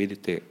rezultate da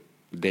vidite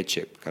gde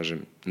će,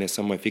 kažem, ne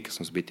samo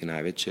efikasnost biti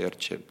najveća, jer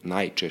će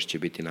najčešće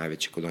biti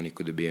najveća kod onih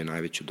koji dobijaju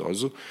najveću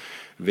dozu,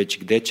 već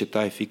gde će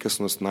ta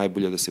efikasnost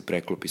najbolje da se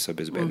preklopi sa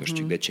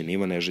bezbednošću, gde će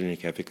nivo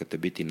neželjenih efekata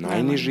biti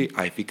najniži,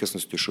 a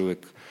efikasnost još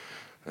uvek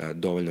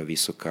dovoljno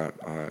visoka,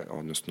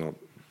 odnosno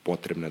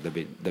potrebna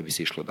da bi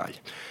se išlo dalje.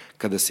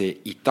 Kada se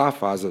i ta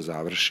faza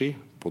završi,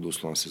 pod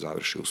uslovom se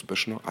završi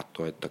uspešno, a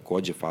to je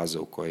takođe faza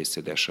u kojoj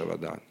se dešava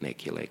da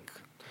neki lek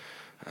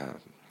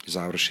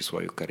završi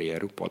svoju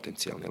karijeru,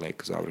 potencijalni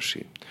lek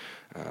završi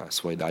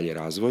svoj dalji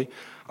razvoj,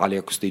 ali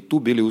ako ste i tu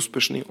bili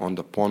uspešni,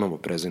 onda ponovo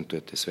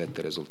prezentujete sve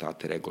te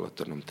rezultate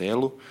regulatornom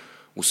telu.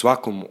 U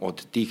svakom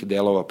od tih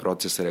delova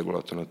procesa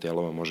regulatorno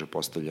telo može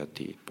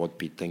postavljati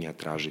podpitanja,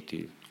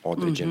 tražiti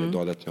određene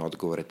dodatne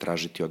odgovore,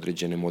 tražiti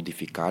određene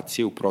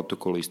modifikacije u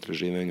protokolu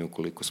istraživanja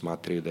ukoliko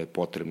smatraju da je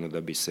potrebno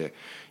da bi se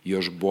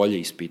još bolje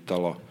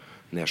ispitalo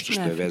nešto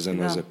što je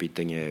vezano za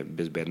pitanje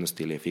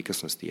bezbednosti ili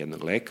efikasnosti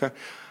jednog leka,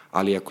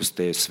 ali ako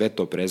ste sve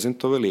to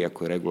prezentovali,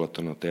 ako je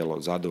regulatorno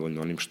telo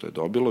zadovoljno onim što je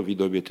dobilo, vi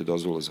dobijete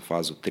dozvolu za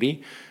fazu 3,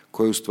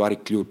 koja je u stvari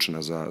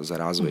ključna za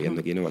razvoj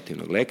jednog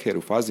inovativnog leka, jer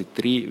u fazi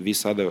 3 vi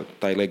sada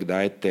taj lek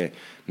dajete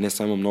ne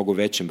samo mnogo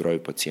većem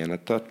broju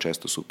pacijenata,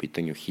 često su u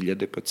pitanju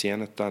 1000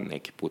 pacijenata,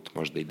 neki put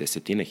možda i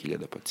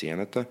 10.000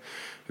 pacijenata,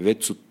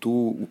 već su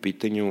tu u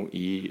pitanju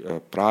i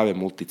prave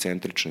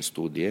multicentrične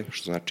studije,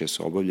 što znači da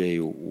se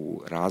obavljaju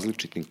u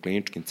različitim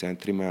kliničkim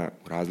centrima,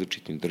 u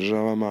različitim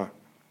državama,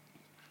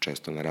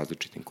 često na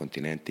različitim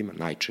kontinentima,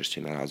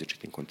 najčešće na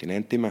različitim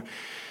kontinentima,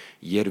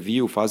 jer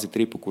vi u fazi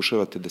 3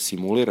 pokušavate da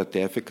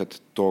simulirate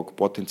efekat tog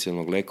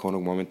potencijalnog leka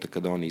onog momenta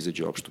kada on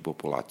izađe u opštu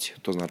populaciju.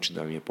 To znači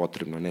da vam je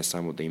potrebno ne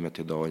samo da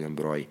imate dovoljan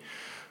broj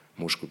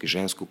muškog i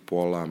ženskog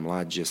pola,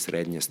 mlađe,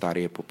 srednje,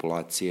 starije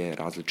populacije,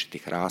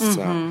 različitih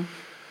rasa,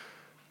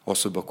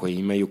 osoba koje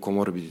imaju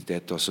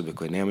komorbiditete, osobe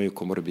koje nemaju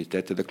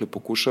komorbiditete. Dakle,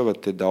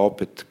 pokušavate da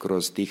opet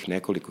kroz tih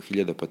nekoliko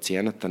hiljada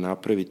pacijenata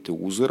napravite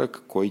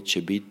uzorak koji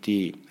će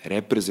biti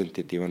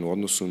reprezentativan u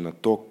odnosu na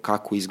to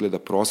kako izgleda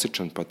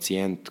prosečan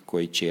pacijent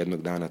koji će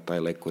jednog dana taj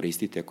lek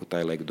koristiti ako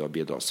taj lek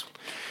dobije dozvolu.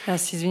 Ja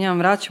se izvinjavam,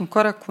 vraćam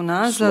korak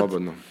unazad.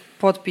 Slobodno.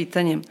 Pod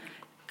pitanjem.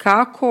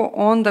 Kako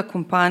onda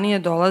kompanije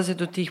dolaze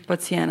do tih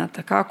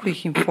pacijenata? Kako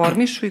ih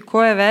informišu i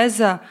koja je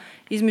veza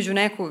između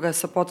nekoga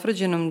sa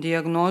potvrđenom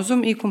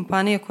dijagnozom i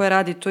kompanije koja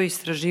radi to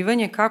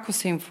istraživanje, kako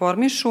se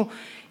informišu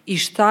i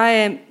šta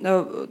je,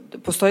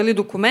 postoji li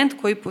dokument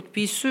koji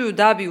potpisuju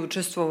da bi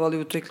učestvovali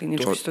u toj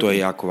kliničkoj studiji? To je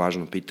jako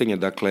važno pitanje.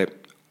 Dakle,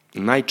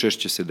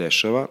 najčešće se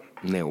dešava,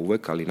 ne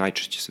uvek, ali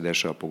najčešće se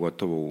dešava,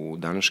 pogotovo u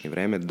današnje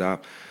vreme, da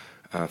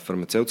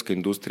farmaceutska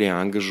industrija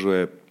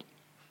angažuje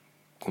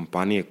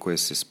kompanije koje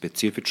se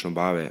specifično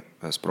bave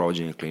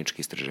sprovođenjem kliničkih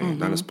istraživanja.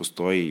 Danas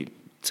postoji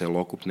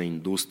celokupna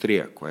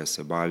industrija koja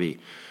se bavi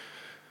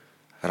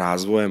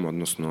razvojem,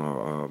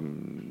 odnosno,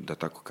 da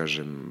tako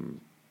kažem,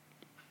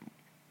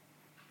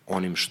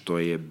 onim što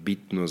je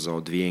bitno za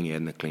odvijanje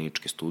jedne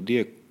kliničke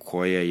studije,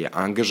 koja je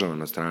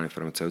angažovana od strane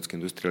farmaceutske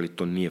industrije, ali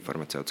to nije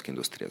farmaceutska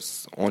industrija.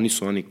 Oni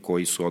su oni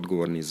koji su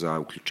odgovorni za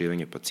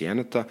uključivanje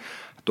pacijenata,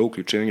 a to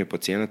uključivanje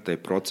pacijenata je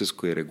proces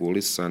koji je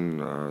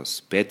regulisan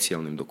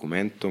specijalnim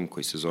dokumentom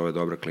koji se zove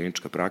dobra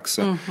klinička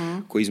praksa,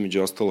 koji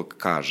između ostalog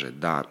kaže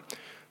da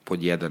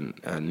pod jedan,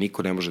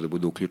 niko ne može da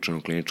bude uključen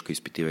u kliničko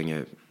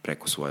ispitivanje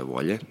preko svoje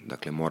volje,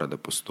 dakle mora da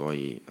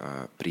postoji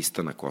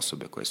pristanak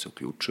osobe koja se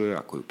uključuje,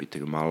 ako je u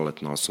pitanju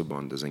maloletna osoba,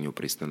 onda za nju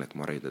pristanak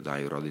moraju da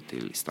daju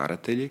roditelji ili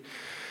staratelji,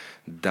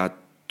 da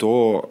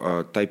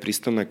taj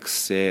pristanak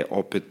se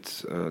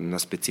opet na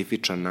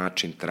specifičan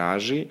način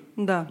traži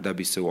da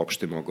bi se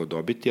uopšte mogao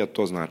dobiti, a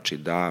to znači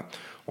da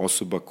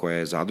osoba koja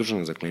je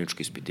zadužena za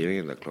kliničko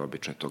ispitivanje, dakle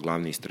obično je to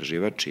glavni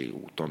istraživač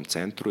u tom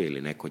centru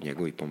ili neko od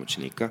njegovih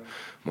pomoćnika,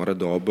 mora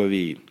da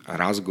obavi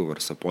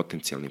razgovor sa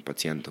potencijalnim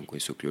pacijentom koji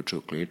se uključuje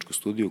u kliničku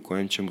studiju, u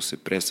kojem će mu se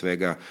pre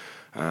svega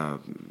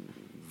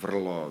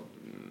vrlo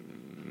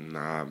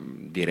na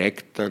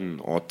direktan,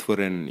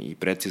 otvoren i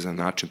precizan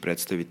način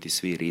predstaviti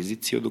svi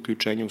rizici od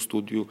uključenja u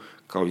studiju,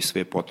 kao i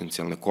sve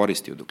potencijalne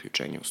koristi od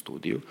uključenja u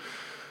studiju.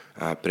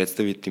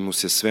 Predstaviti mu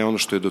se sve ono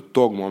što je do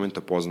tog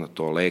momenta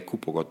poznato o leku,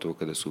 pogotovo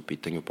kada su u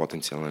pitanju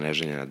potencijalna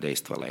neželjena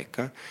dejstva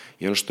leka.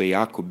 I ono što je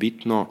jako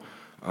bitno,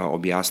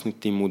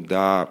 objasniti mu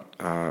da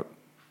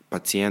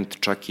pacijent,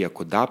 čak i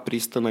ako da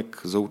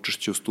pristanak za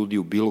učešće u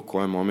studiju u bilo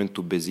kojem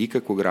momentu, bez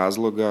ikakvog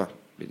razloga,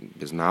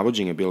 bez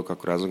navođenja bilo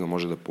kakvog razloga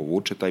može da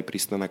povuče taj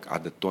pristanak, a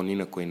da to ni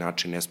na koji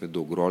način ne sme da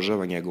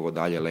ugrožava njegovo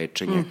dalje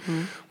lečenje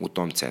u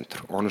tom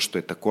centru. Ono što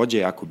je takođe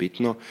jako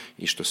bitno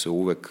i što se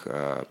uvek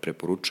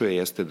preporučuje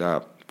jeste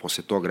da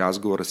posle tog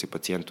razgovora se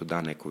pacijentu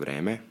da neko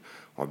vreme,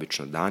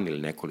 obično dan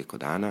ili nekoliko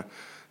dana,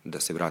 da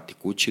se vrati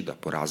kući, da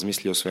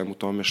porazmisli o svemu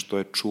tome što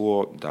je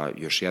čuo, da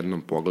još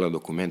jednom pogleda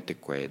dokumente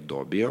koje je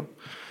dobio,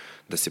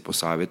 da se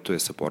posavetuje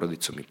sa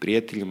porodicom i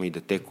prijateljima i da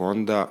tek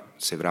onda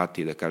se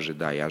vrati i da kaže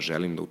da ja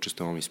želim da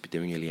učestvujem u ovom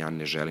ispitivanju ili ja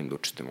ne želim da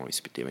učestvujem u ovom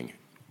ispitivanju.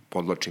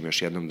 Podlačim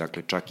još jednom,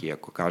 dakle čak i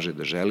ako kaže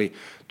da želi,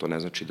 to ne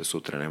znači da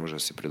sutra ne može da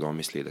se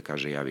predomisli i da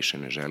kaže ja više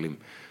ne želim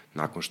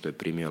nakon što je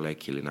primio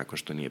lek ili nakon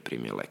što nije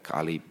primio lek.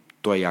 Ali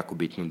to je jako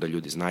bitno da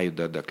ljudi znaju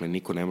da dakle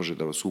niko ne može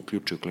da vas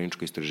uključi u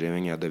kliničko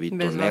istraživanje, a da vi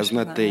to ne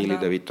znate ili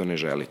da vi to ne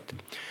želite.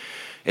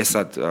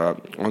 Sad,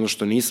 ono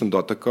što nisam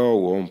dotakao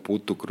u ovom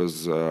putu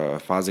kroz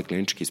faze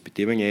kliničke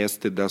ispitivanja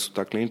jeste da su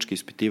ta klinička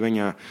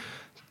ispitivanja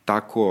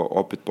tako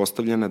opet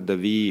postavljena da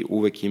vi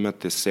uvek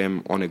imate,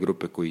 sem one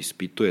grupe koju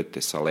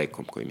ispitujete sa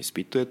lekom kojim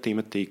ispitujete,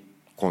 imate i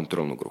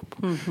kontrolnu grupu.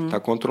 Ta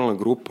kontrolna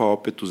grupa,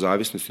 opet u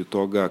zavisnosti od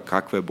toga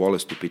kakva je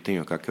bolest u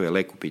pitanju, kakav je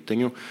lek u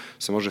pitanju,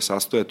 se može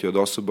sastojati od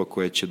osoba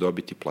koje će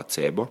dobiti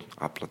placebo,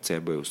 a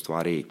placebo je u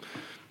stvari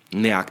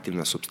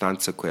neaktivna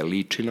supstanca koja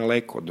liči na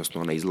lek,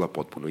 odnosno ona izgleda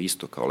potpuno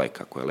isto kao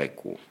lek, ako je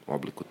lek u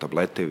obliku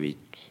tablete, vi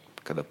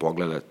kada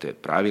pogledate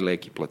pravi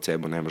lek i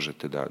placebo ne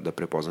možete da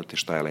prepoznate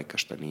šta je lek, a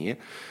šta nije.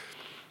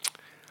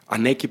 A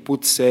neki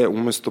put se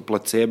umesto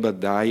placeba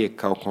daje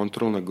kao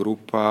kontrolna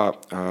grupa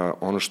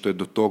ono što je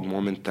do tog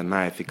momenta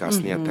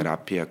najefikasnija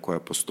terapija koja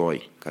postoji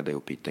kada je u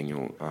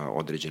pitanju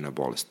određena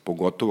bolest.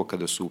 Pogotovo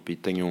kada su u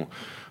pitanju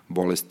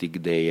bolesti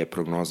gde je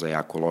prognoza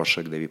jako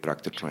loša, gde vi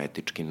praktično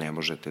etički ne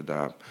možete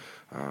da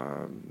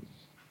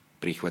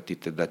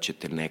prihvatite da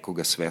ćete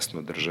nekoga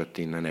svesno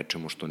držati na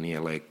nečemu što nije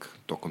lek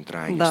tokom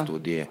trajanja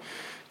studije,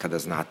 kada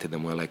znate da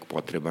mu je lek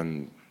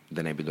potreban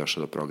da ne bi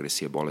došlo do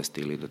progresije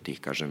bolesti ili do tih,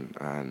 kažem,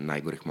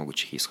 najgorih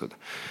mogućih ishoda.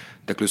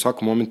 Dakle, u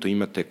svakom momentu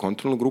imate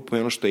kontrolnu grupu i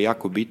ono što je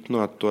jako bitno,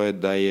 a to je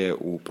da je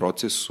u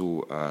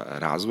procesu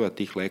razvoja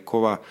tih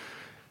lekova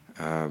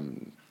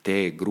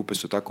te grupe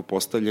su tako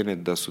postavljene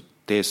da su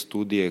te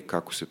studije,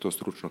 kako se to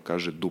stručno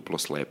kaže, duplo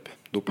slepe.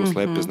 Duplo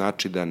slepe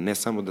znači da ne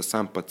samo da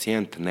sam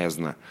pacijent ne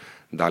zna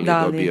da li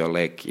je dobio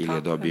lek ili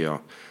je dobio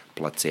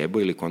placebo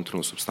ili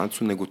kontrolnu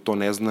supstancu, nego to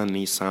ne zna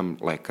ni sam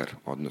lekar,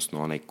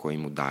 odnosno onaj koji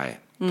mu daje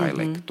taj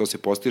lek. To se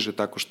postiže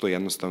tako što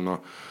jednostavno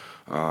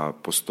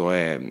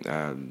postoje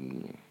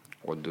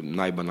od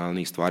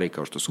najbanalnijih stvari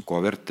kao što su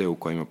koverte u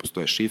kojima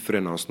postoje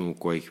šifre na osnovu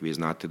kojih vi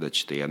znate da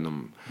ćete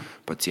jednom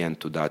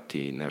pacijentu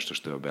dati nešto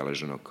što je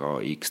obeleženo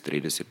kao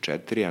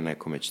X34, a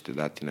nekome ćete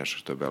dati nešto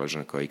što je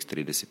obeleženo kao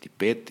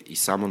X35 i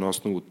samo na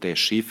osnovu te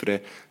šifre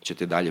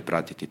ćete dalje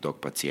pratiti tog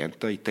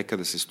pacijenta i tek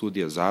kada se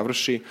studija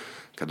završi,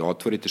 kada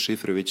otvorite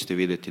šifre, vi ćete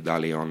videti da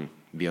li je on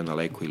bio na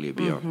leku ili je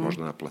bio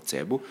možda na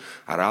placebu,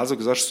 a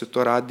razlog zašto se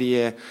to radi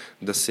je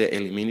da se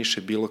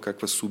eliminiše bilo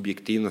kakva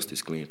subjektivnost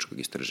iz kliničkog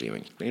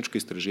istraživanja. Kliničko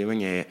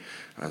istraživanje je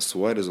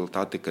svoje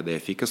rezultate kada je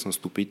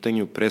efikasnost u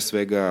pitanju pre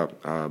svega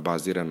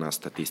bazira na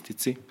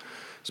statistici,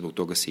 zbog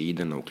toga se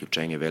ide na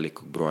uključenje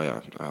velikog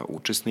broja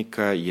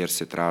učesnika jer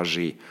se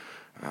traži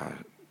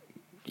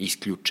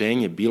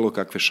isključenje bilo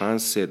kakve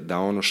šanse da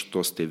ono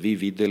što ste vi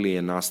videli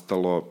je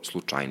nastalo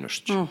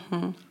slučajnošću.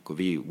 Ako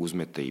vi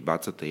uzmete i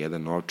bacate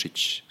jedan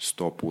novčić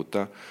 100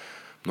 puta,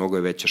 mnogo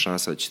je veća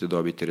šansa da ćete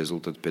dobiti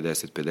rezultat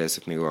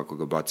 50-50 nego ako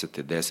ga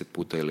bacate 10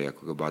 puta ili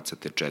ako ga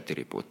bacate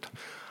 4 puta.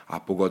 A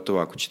pogotovo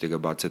ako ćete ga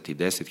bacati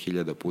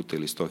 10.000 puta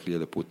ili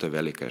 100.000 puta,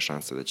 velika je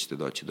šansa da ćete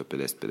doći do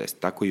 50-50.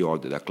 Tako i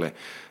ovde. Dakle,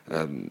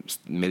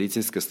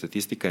 medicinska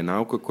statistika je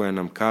nauka koja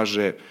nam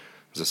kaže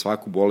za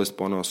svaku bolest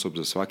ponaosob,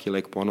 za svaki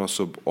lek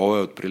ponaosob, ovo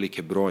je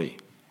otprilike broj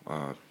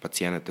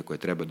pacijenata koje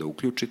treba da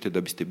uključite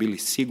da biste bili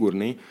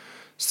sigurni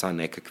sa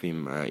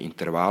nekakvim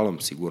intervalom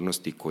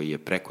sigurnosti koji je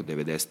preko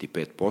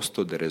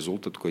 95%, da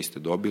rezultat koji ste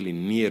dobili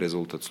nije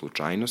rezultat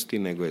slučajnosti,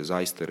 nego je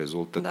zaista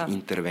rezultat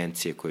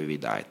intervencije koje vi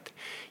dajete.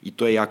 I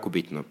to je jako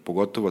bitno,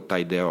 pogotovo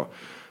taj deo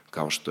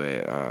kao što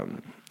je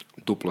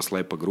duplo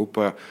slepa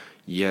grupa,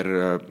 jer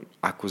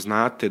ako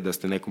znate da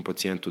ste nekom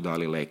pacijentu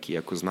dali lek i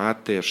ako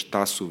znate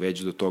šta su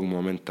već do tog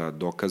momenta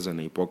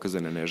dokazane i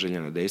pokazane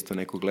neželjena dejstva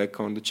nekog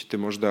leka, onda ćete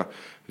možda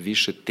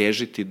više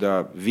težiti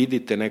da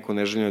vidite neko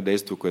neželjeno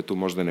dejstvo koje tu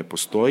možda ne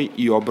postoji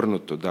i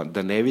obrnuto,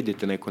 da ne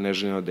vidite neko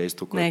neželjeno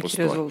dejstvo koje neki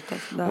postoji. Rezultat,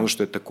 da. Ono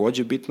što je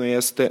takođe bitno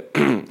jeste,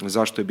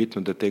 zašto je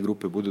bitno da te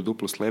grupe budu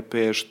duplo slepe,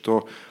 je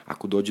što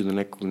ako dođe do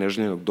nekog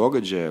neželjenog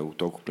događaja u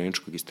toku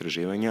kliničkog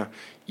istraživanja,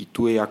 i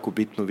tu je jako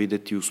bitno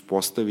videti i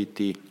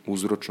uspostaviti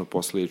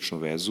uzročno-posledičnu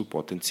vezu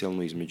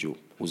potencijalno između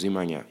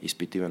uzimanja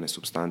ispitivane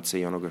supstance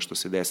i onoga što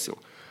se desilo.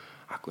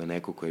 Ako je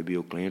neko ko je bio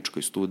u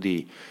kliničkoj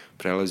studiji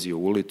prelazio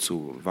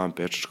ulicu van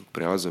pešačkog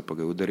prelaza pa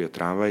ga je udario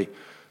tramvaj,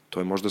 to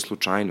je možda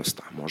slučajnost,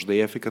 a možda i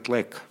efekat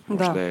leka.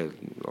 Možda je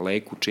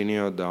lek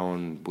učinio da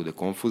on bude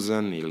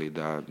konfuzan ili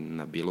da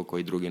na bilo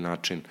koji drugi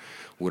način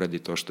uradi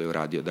to što je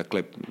uradio.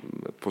 Dakle,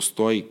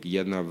 postoji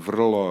jedna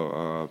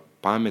vrlo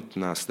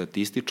pametna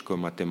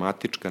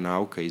statističko-matematička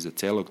nauka iza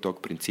celog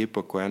tog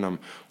principa koja nam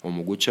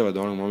omogućava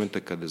da onog momenta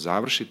kada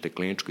završite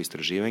kliničko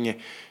istraživanje,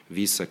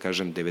 vi sa,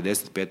 kažem,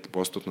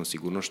 95%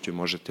 sigurnošću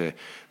možete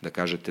da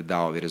kažete da,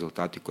 ovi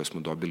rezultati koje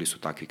smo dobili su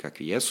takvi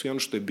kakvi jesu, i ono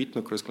što je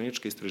bitno kroz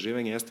kliničko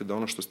istraživanje jeste da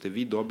ono što ste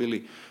vi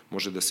dobili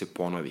može da se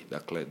ponovi.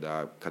 Dakle,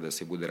 da kada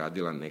se bude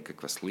radila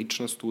nekakva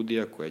slična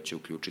studija koja će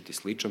uključiti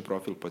sličan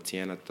profil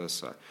pacijenata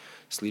sa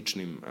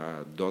sličnim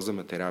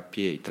dozama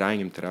terapije i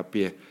trajanjem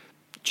terapije,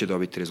 će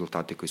dobiti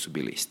rezultate koji su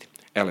bili isti.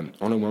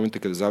 Onog momenta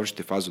kada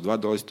završite fazu 2,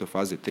 dolazite do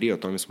faze 3, o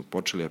tome smo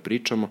počeli da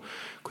pričamo,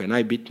 koja je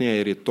najbitnija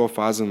jer je to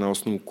faza na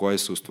osnovu koje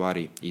se u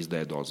stvari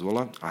izdaje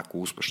dozvola. Ako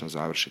uspešno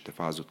završite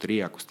fazu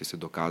 3, ako ste se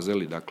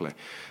dokazali, dakle,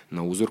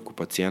 na uzorku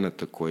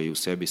pacijenata koji u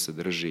sebi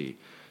sadrži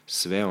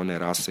sve one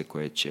rase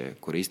koje će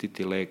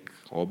koristiti lek,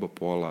 oba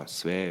pola,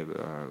 sve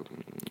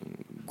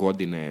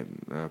godine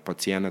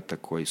pacijenata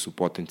koji su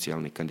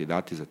potencijalni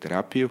kandidati za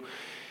terapiju,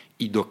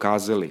 i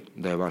dokazali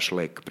da je vaš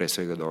lek pre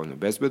svega dovoljno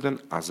bezbedan,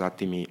 a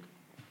zatim i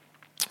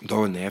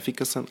dovoljno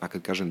efikasan, a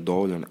kad kažem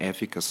dovoljno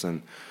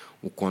efikasan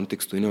u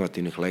kontekstu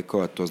inovativnih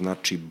lekova, to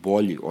znači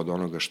bolji od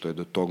onoga što je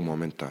do tog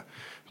momenta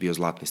bio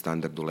zlatni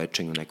standard u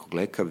lečenju nekog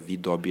leka, vi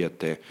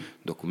dobijate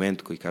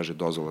dokument koji kaže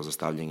dozvola za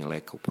stavljanje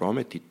leka u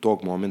promet i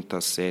tog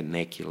momenta se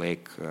neki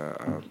lek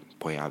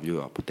pojavljuje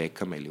u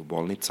apotekama ili u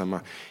bolnicama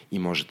i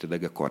možete da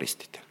ga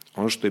koristite.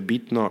 Ono što je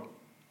bitno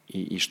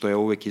i što ja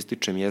uvek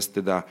ističem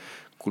jeste da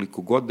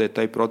koliko god da je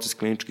taj proces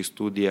kliničkih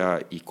studija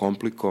i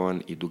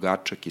komplikovan i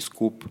dugačak i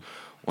skup,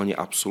 on je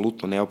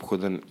apsolutno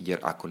neophodan, jer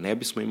ako ne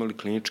bismo imali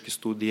kliničke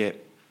studije,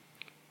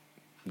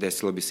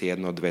 desilo bi se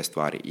jedna od dve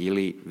stvari.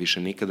 Ili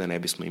više nikada ne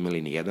bismo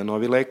imali ni jedan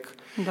novi lek,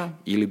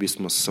 ili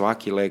bismo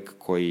svaki lek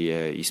koji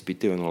je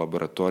ispitivan u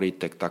laboratoriji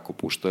tek tako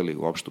puštali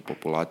u opštu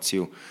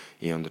populaciju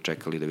i onda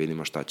čekali da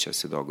vidimo šta će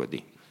se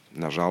dogodi.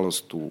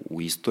 Nažalost,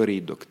 u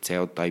istoriji, dok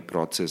ceo taj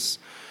proces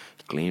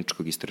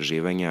kliničkog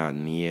istraživanja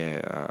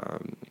nije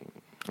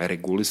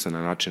regulisan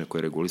na način na koji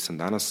je regulisan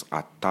danas,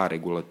 a ta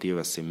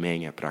regulativa se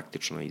menja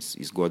praktično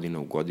iz godine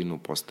u godinu,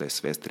 postaje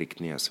sve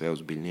striktnija, sve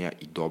ozbiljnija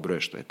i dobro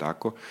je što je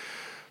tako.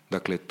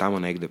 Dakle, tamo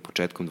negde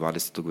početkom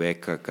 20.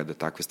 veka, kada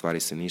takve stvari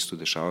se nisu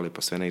dešavale,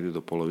 pa sve negde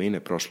do polovine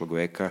prošlog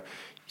veka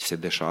se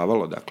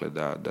dešavalo, dakle,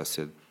 da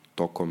se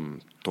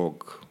tokom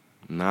tog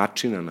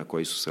načina na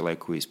koji su se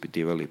lekovi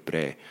ispitivali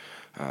pre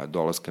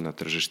dolaska na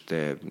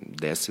tržište,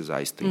 dese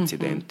zaista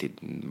incidenti,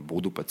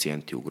 budu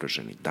pacijenti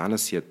ugroženi.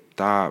 Danas je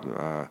ta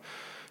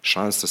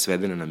šansa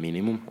svedena na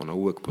minimum, ona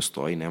uvek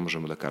postoji, ne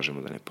možemo da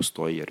kažemo da ne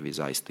postoji, jer vi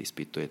zaista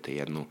ispitujete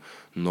jednu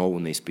novu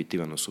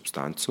neispitivanu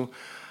supstancu,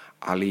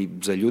 ali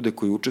za ljude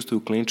koji učestvuju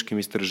u kliničkim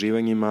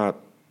istraživanjima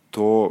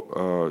to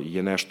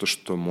je nešto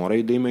što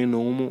moraju da imaju na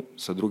umu,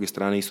 sa druge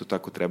strane isto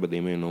tako treba da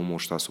imaju na umu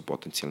šta su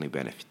potencijalni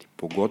benefiti.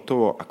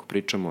 Pogotovo ako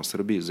pričamo o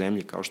Srbiji,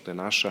 zemlji kao što je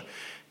naša,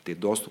 gde je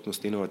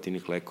dostupnost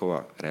inovativnih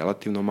lekova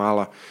relativno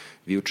mala,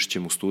 vi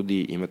učešćem u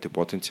studiji imate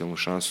potencijalnu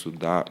šansu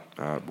da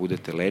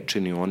budete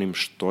lečeni onim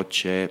što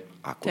će,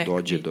 ako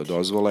dođe do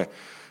dozvole,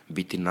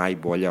 biti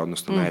najbolja,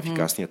 odnosno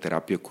najefikasnija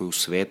terapija koja u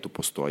svetu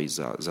postoji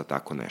za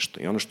tako nešto.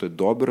 I ono što je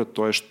dobro,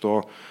 to je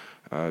što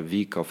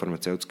vi kao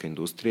farmaceutska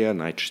industrija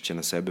najčešće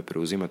na sebe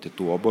preuzimate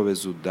tu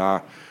obavezu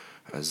da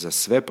za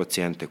sve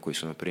pacijente koji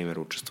su, na primjer,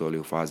 učestvovali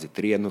u fazi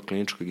 3 jednog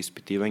kliničkog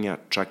ispitivanja,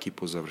 čak i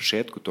po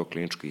završetku tog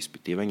kliničkog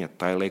ispitivanja,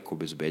 taj lek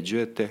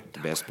obezbeđujete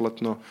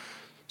besplatno,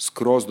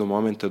 skroz do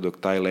momenta dok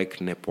taj lek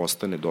ne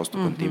postane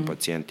dostupan tim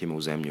pacijentima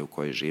u zemlji u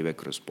kojoj žive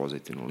kroz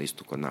pozitivnu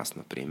listu kod nas,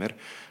 na primjer,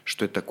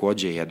 što je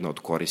takođe jedna od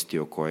koristi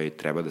o kojoj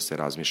treba da se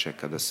razmišlja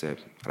kada se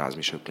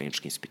razmišlja o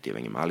kliničkim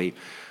ispitivanjima. Ali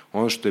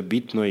ono što je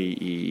bitno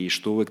i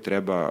što uvek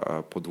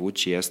treba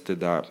podvući jeste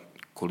da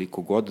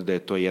koliko god da je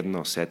to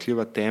jedna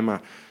osetljiva tema,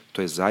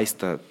 to je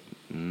zaista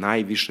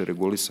najviše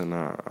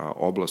regulisana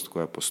oblast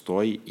koja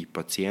postoji i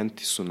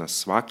pacijenti su na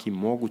svaki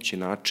mogući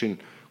način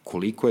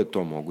Koliko je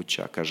to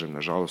moguće, a kažem,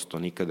 nažalost, to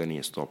nikada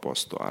nije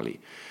 100%, ali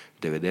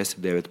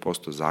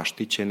 99%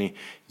 zaštićeni,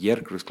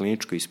 jer kroz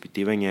kliničko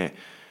ispitivanje,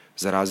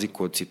 za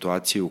razliku od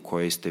situacije u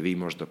kojoj ste vi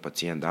možda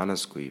pacijent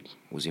danas koji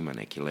uzima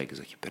neki lek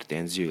za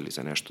hipertenziju ili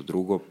za nešto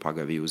drugo, pa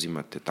ga vi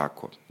uzimate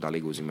tako, da li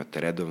ga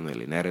uzimate redovno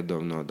ili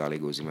neredovno, da li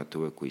ga uzimate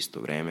uvek u isto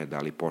vreme, da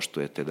li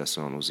poštujete da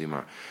se on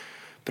uzima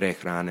pre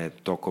hrane,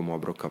 tokom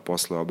obroka,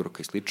 posle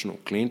obroka i slično.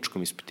 U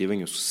kliničkom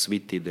ispitivanju su svi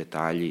ti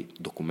detalji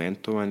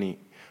dokumentovani,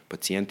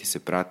 pacijenti se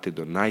prate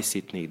do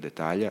najsitnijih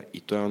detalja i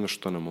to je ono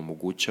što nam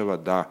omogućava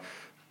da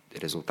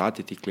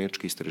rezultati tih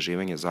kliničkih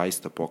istraživanja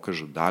zaista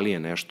pokažu da li je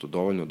nešto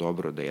dovoljno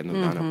dobro da jednog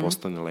dana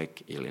postane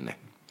lek ili ne.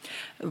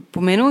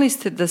 Pomenuli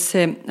ste da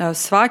se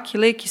svaki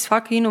lek i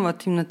svaka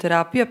inovativna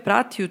terapija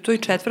prati u toj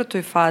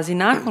 4. fazi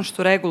nakon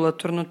što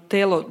regulatorno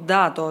telo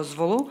da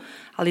dozvolu,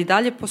 ali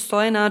dalje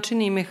postoje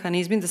načini i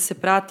mehanizmi da se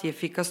prati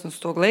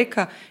efikasnost tog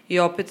leka i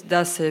opet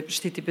da se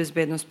štiti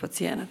bezbednost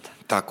pacijenata.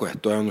 Tako je,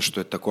 to je ono što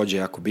je takođe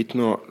jako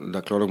bitno.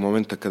 Dakle, onog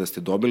momenta kada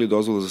ste dobili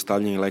dozvolu za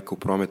stavljanje leka u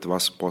promet,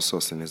 vas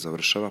posao se ne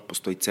završava.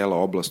 Postoji cela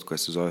oblast koja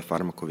se zove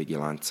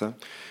farmakovigilanca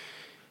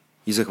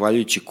i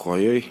zahvaljujući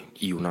kojoj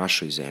i u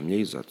našoj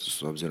zemlji, zato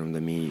s obzirom da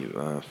mi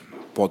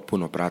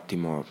potpuno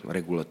pratimo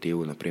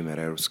regulativu, na primjer,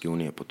 Evropske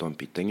unije po tom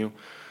pitanju,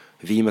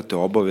 vi imate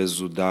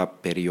obavezu da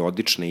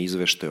periodične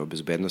izveštaje o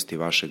bezbednosti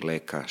vašeg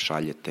leka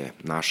šaljete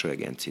našoj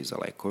agenciji za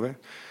lekove,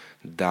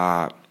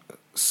 da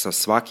sa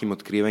svakim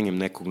otkrivanjem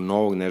nekog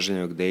novog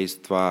neželjenog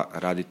dejstva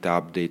radite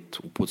update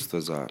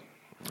uputstva za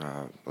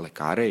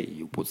lekare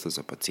i uputstva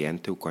za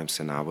pacijente u kojem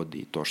se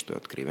navodi to što je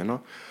otkriveno,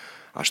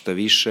 a šta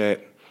više,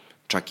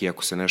 čak i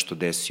ako se nešto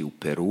desi u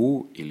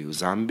Peru ili u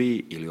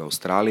Zambiji ili u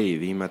Australiji,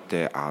 vi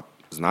imate, a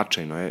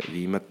značajno je,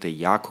 vi imate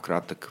jako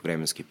kratak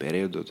vremenski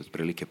period od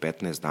otprilike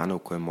 15 dana u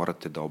kojem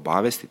morate da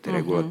obavestite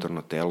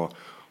regulatorno telo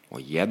o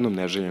jednom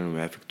neželjenom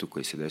efektu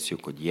koji se desio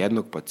kod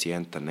jednog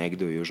pacijenta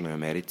negde u Južnoj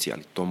Americi,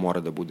 ali to mora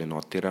da bude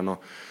notirano,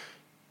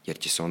 jer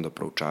će se onda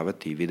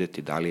proučavati i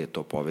videti da li je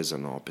to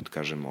povezano, opet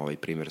kažem, ovaj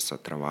primjer sa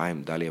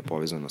tramvajem, da li je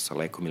povezano sa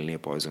lekom ili nije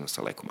povezano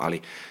sa lekom.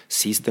 Ali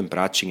sistem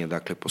praćenja,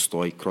 dakle,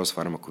 postoji kroz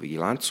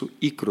farmakovigilancu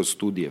i kroz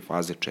studije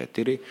faze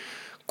 4,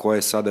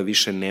 koje sada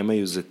više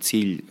nemaju za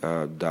cilj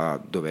da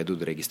dovedu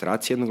do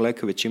registracije jednog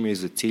leka, već imaju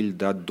za cilj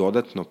da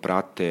dodatno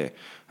prate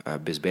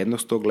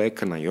bezbednost tog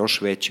leka na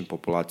još većim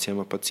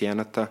populacijama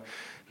pacijenata.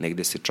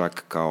 Negde se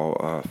čak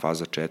kao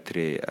faza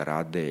 4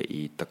 rade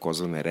i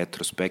takozvane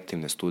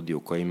retrospektivne studije u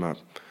kojima,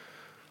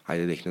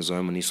 ajde da ih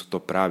nazovemo, nisu to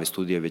prave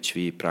studije, već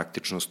vi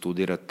praktično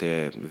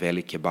studirate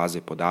velike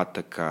baze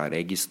podataka,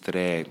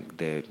 registre,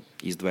 gde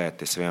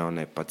izdvajate sve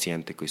one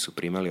pacijente koji su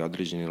primali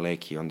određeni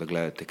lek i onda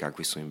gledate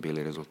kakvi su im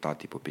bili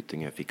rezultati po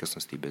pitanju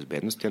efikasnosti i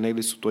bezbednosti, a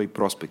negde su to i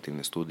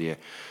prospektivne studije,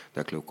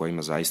 dakle u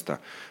kojima zaista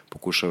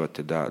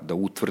pokušavate da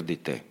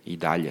utvrdite i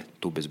dalje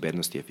tu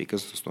bezbednost i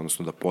efikasnost,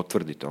 odnosno da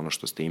potvrdite ono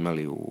što ste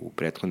imali u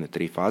prethodne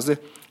 3 faze,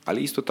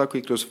 ali isto tako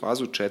i kroz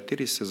fazu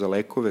 4 se za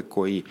lekove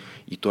koji,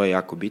 i to je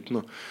jako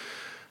bitno,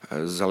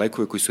 za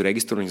lekove koji su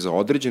registrovani za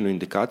određenu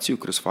indikaciju,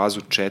 kroz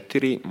fazu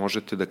 4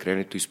 možete da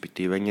krenete u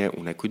ispitivanje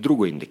u nekoj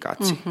drugoj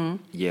indikaciji.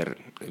 Jer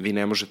vi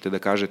ne možete da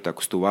kažete,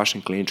 ako ste u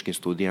vašim kliničkim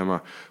studijama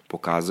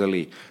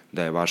pokazali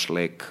da je vaš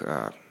lek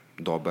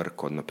dobar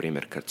kod, na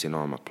primjer,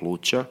 karcinoma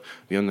pluća,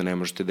 vi onda ne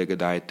možete da ga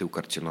dajete u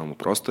karcinomu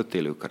prostate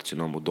ili u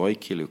karcinomu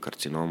dojke ili u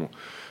karcinomu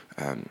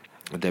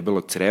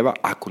debelog creva,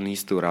 ako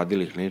niste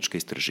uradili klinička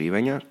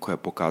istraživanja koja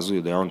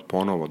pokazuju da je on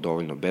ponovo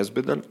dovoljno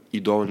bezbedan i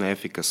dovoljno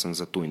efikasan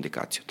za tu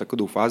indikaciju. Tako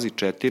da u fazi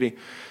 4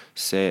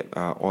 se,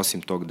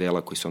 osim tog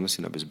dela koji se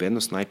odnosi na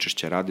bezbednost,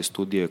 najčešće rade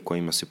studije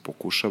kojima se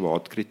pokušava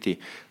otkriti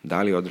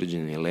da li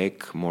određeni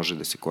lek može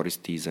da se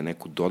koristi i za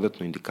neku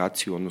dodatnu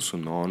indikaciju u odnosu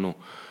na onu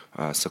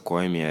sa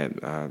kojim je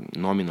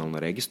nominalno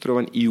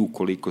registrovan i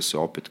ukoliko se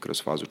opet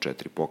kroz fazu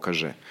 4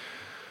 pokaže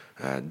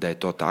da je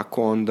to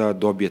tako, onda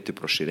dobijete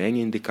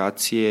proširenje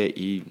indikacije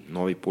i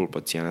novi pul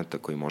pacijenata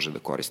koji može da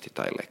koristi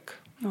taj lek.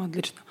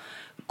 Odlično.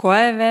 Koja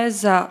je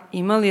veza,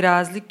 ima li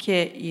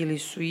razlike ili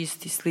su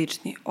isti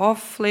slični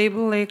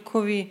off-label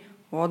lekovi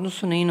u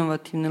odnosu na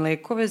inovativne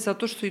lekove,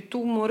 zato što i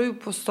tu moraju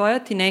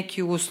postojati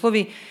neki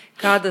uslovi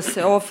kada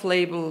se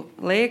off-label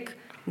lek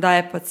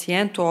daje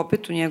pacijentu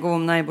opet u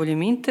njegovom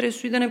najboljem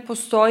interesu i da ne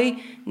postoji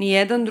ni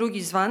jedan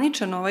drugi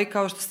zvaničan,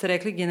 kao što ste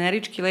rekli,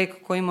 generički lek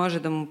koji može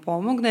da mu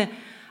pomogne,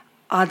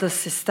 a da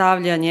se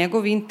stavlja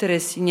njegov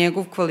interes i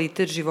njegov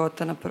kvalitet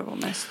života na prvo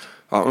mesto.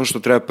 A ono što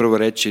treba prvo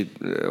reći,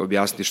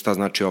 objasniti šta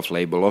znači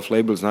off-label.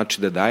 Off-label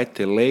znači da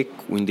dajete lek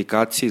u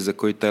indikaciji za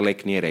koji taj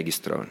lek nije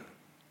registrovan.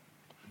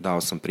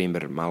 Dao sam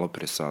primjer malo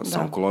pre sa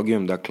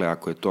onkologijom, dakle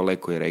ako je to lek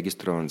koji je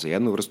registrovan za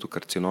jednu vrstu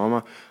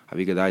karcinoma, a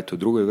vi ga dajete u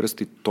drugoj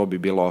vrsti, to bi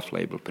bilo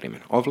off-label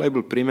primjena.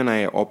 Off-label primjena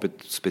je opet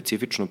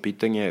specifično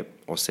pitanje,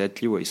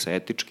 osetljivo i sa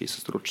etičke i sa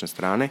stručne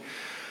strane,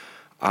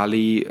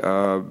 ali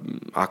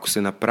ako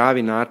se na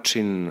pravi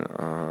način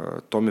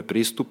tome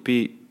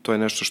pristupi, to je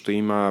nešto što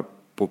ima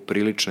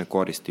poprilične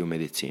koristi u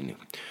medicini.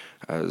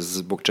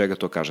 Zbog čega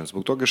to kažem?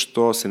 Zbog toga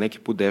što se neki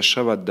put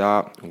dešava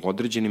da u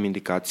određenim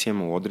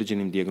indikacijama, u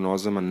određenim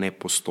dijagnozama ne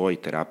postoji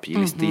terapija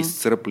ili ste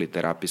iscrpli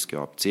terapijske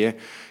opcije.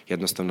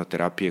 Jednostavno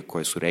terapije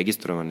koje su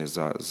registrovane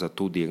za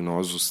tu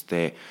dijagnozu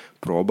ste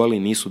probali,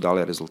 nisu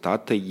dale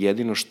rezultate.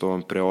 Jedino što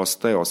vam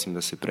preostaje, osim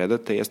da se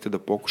predate, jeste da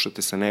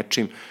pokušate sa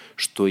nečim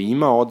što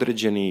ima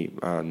određeni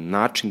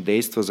način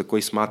dejstva za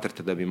koji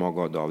smatrate da bi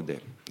mogao da ovde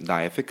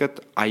da efekat,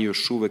 a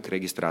još uvek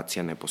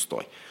registracija ne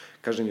postoji.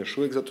 Kažem još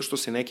uvek zato što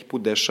se neki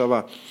put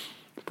dešava,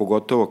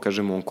 pogotovo,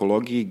 kažem, u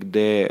onkologiji,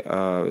 gde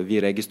vi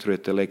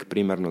registrujete lek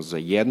primarno za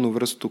jednu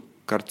vrstu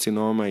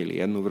karcinoma ili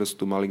jednu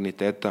vrstu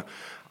maligniteta,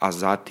 a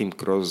zatim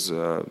kroz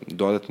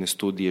dodatne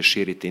studije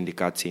širite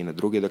indikacije i na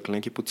druge. Dakle,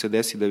 neki put se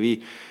desi da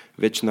vi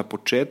već na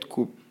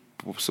početku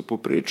sa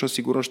popriličnom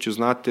sigurnošću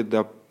znate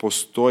da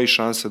postoji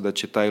šansa da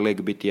će taj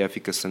lek biti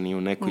efikasan i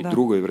u nekoj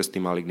drugoj vrsti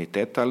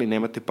maligniteta, ali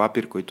nemate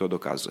papir koji to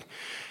dokazuje.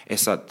 E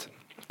sad,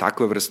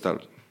 takva vrsta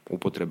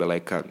upotrebe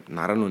leka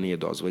naravno nije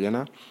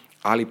dozvoljena,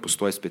 ali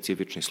postoje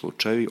specifični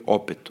slučajevi,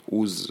 opet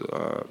uz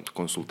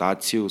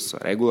konsultaciju sa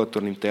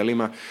regulatornim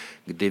telima,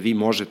 gde vi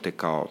možete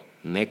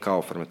ne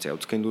kao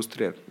farmaceutska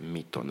industrija,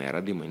 mi to ne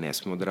radimo i ne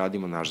smemo da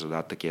radimo, naš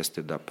zadatak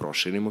jeste da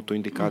proširimo tu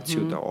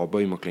indikaciju, da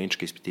obavimo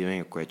kliničke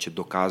ispitivanja koje će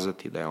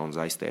dokazati da je on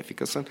zaista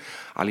efikasan,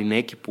 ali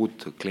neki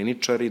put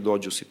kliničari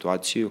dođu u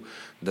situaciju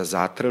da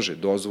zatraže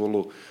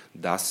dozvolu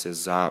da se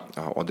za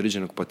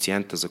određenog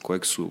pacijenta za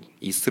kojeg su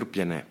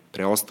iscrpljene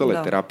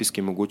preostale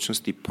terapijske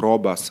mogućnosti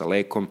proba sa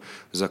lekom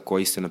za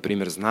koji se, na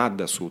primjer, zna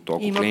da su u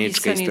toku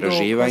klinička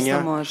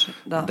istraživanja,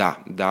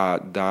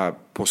 da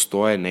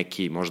postoje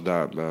neki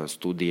možda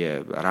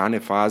studije rane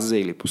faze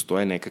ili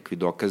postoje nekakvi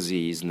dokazi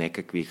iz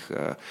nekakvih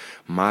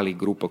malih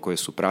grupa koje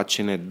su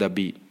praćene da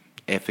bi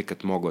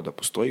efekat mogao da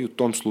postoji. U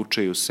tom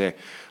slučaju se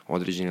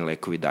određeni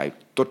lekovi daju.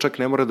 To čak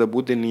ne mora da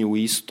bude ni u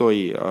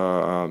istoj,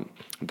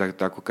 da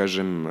tako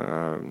kažem,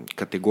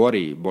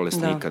 kategoriji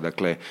bolesnika.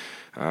 Dakle,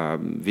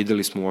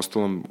 videli smo u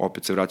ostalom,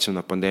 opet se vraćam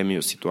na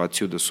pandemiju,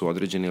 situaciju da su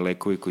određeni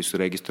lekovi koji su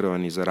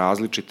registrovani za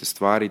različite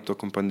stvari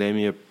tokom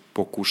pandemije,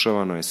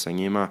 pokušavano je sa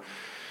njima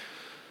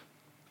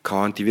kao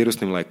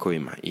antivirusnim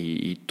lekovima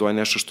i to je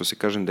nešto što se,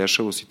 kažem,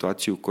 dešava u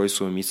situaciji u kojoj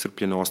su vam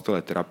iscrpljene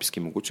ostale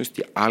terapijske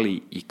mogućnosti,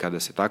 ali i kada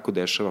se tako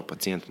dešava,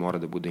 pacijent mora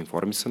da bude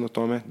informisan o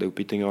tome, da je u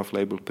pitanju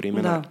off-label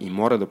primjena i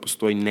mora da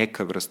postoji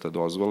neka vrsta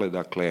dozvole,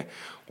 dakle,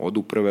 od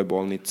uprave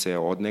bolnice,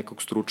 od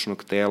nekog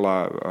stručnog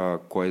tela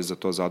koje je za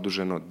to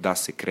zaduženo da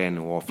se krene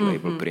u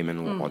off-label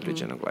primjenu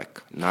određenog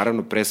leka.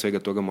 Naravno, pre svega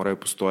toga moraju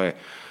postoje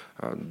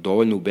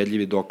dovoljno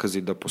ubedljivi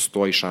dokazi da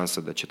postoji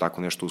šansa da će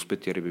tako nešto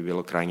uspeti, jer bi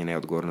bilo krajnje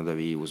neodgovorno da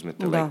vi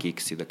uzmete lek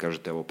X i da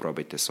kažete evo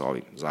probajte sa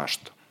ovim.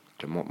 Zašto?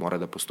 Dakle, mora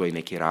da postoji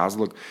neki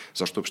razlog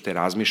zašto uopšte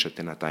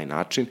razmišljate na taj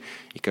način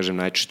i, kažem,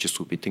 najčešće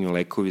su u pitanju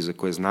lekovi za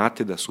koje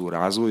znate da su u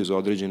razvoju za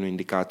određenu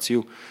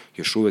indikaciju,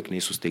 još uvek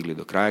nisu stigli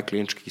do kraja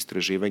kliničkih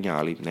istraživanja,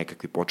 ali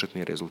nekakvi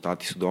početni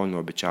rezultati su dovoljno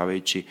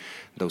obećavajući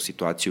da u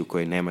situaciji u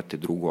kojoj nemate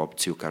drugu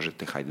opciju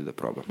kažete hajde da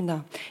probam.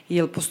 Da.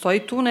 Jel postoji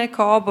tu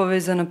neka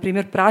obaveza, na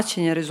primjer,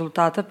 praćenja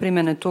rezultata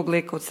primene tog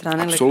leka od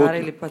strane lekara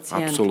ili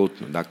pacijenta?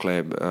 Apsolutno.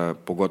 Dakle,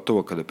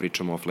 pogotovo kada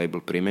pričamo o off-label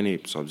primjeni,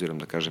 s obzirom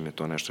da, kažem, je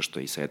to nešto što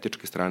je i sa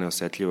etičke strane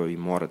osetljivo, vi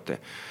morate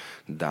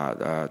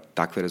da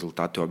takve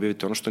rezultate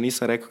objavite. Ono što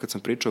nisam rekao kad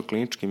sam pričao o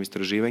kliničkim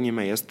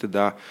istraživanjima jeste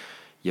da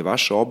je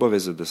vaša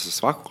obaveza da sa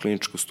svaku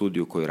kliničku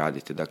studiju koju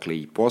radite, dakle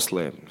i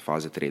posle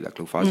faze 3,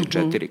 dakle u fazi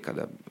 4,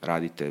 kada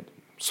radite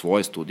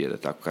svoje studije, da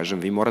tako kažem,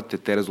 vi morate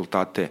te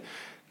rezultate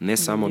ne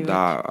samo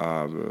da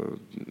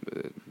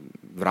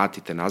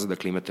vratite nazad,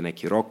 dakle imate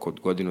neki rok od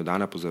godinu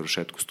dana po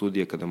završetku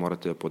studije kada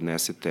morate da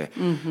podnesete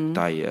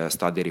taj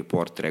study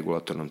report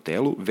regulatornom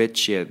telu,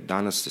 već je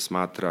danas se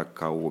smatra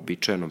kao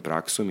uobičajenom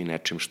praksom i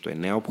nečim što je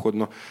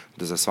neophodno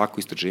da za svako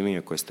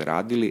istraživanje koje ste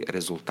radili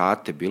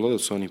rezultate, bilo da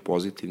su oni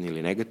pozitivni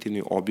ili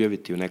negativni,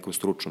 objaviti u nekom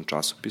stručnom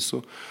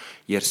časopisu,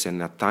 jer se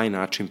na taj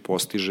način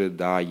postiže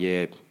da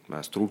je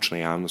stručna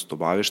javnost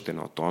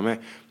obaveštena o tome,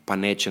 pa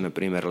neće, na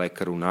primjer,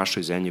 lekar u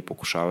našoj zemlji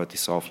pokušavati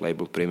sa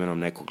off-label primjenom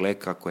nekog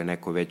leka, ako je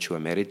neko već u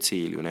Americi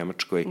ili u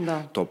Nemačkoj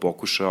to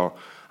pokušao,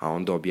 a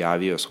onda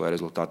objavio svoje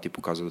rezultate i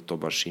pokazao da to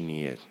baš i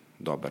nije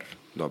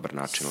dobar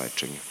način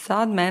lečenja.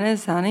 Sad mene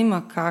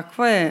zanima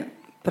kakva je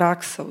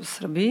praksa u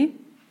Srbiji,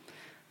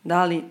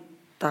 da li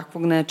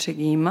takvog nečeg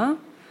ima,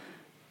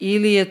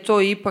 ili je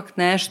to ipak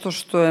nešto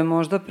što je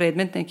možda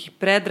predmet nekih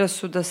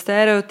predrasuda,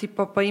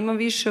 stereotipa, pa ima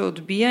više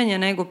odbijanja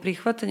nego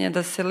prihvatanja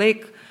da se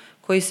lek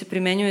koji se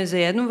primenjuje za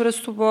jednu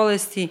vrstu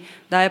bolesti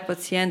daje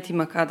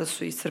pacijentima kada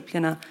su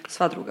iscrpljena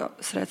sva druga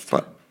sredstva?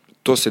 Pa,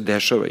 to se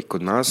dešava i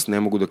kod nas. Ne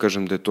mogu da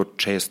kažem da je to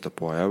česta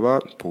pojava,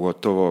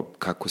 pogotovo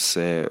kako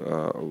se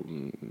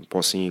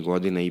poslednjih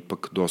godina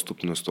ipak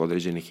dostupnost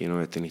određenih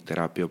inovativnih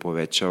terapija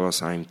povećava,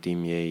 samim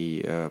tim je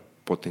i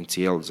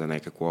potencijal za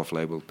nekakvu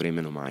off-label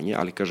primjenu manje,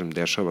 ali, kažem,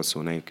 dešava se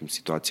u nekim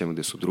situacijama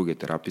gde su druge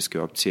terapijske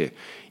opcije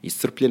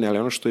iscrpljene, ali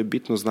ono što je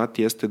bitno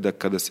znati jeste da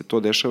kada se to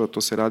dešava,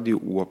 to se radi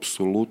u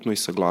apsolutnoj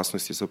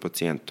saglasnosti sa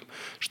pacijentom.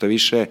 Šta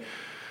više,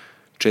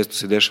 često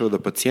se dešava da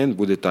pacijent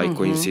bude taj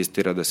koji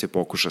insistira da se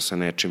pokuša sa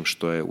nečim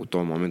što je u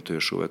tom momentu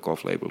još uvek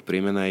off-label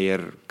primjena,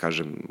 jer,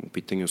 kažem, u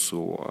pitanju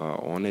su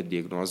one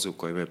dijagnoze u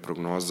kojima je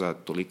prognoza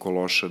toliko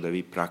loša da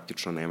vi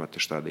praktično nemate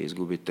šta da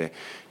izgubite,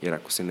 jer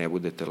ako se ne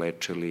budete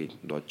lečili,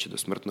 doći će do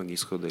smrtnog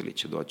ishoda ili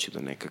će doći do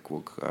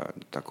nekakvog, da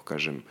tako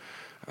kažem,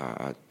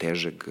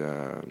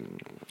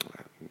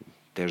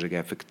 težeg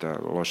efekta,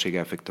 lošeg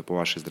efekta po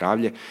vaše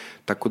zdravlje,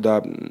 tako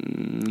da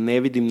ne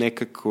vidim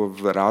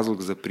nekakav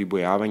razlog za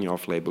pribojavanje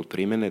off-label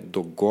primjene,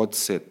 dok god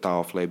se ta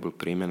off-label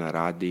primjena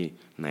radi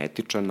na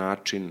etičan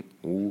način,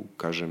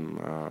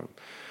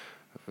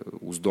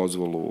 uz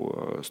dozvolu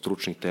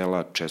stručnih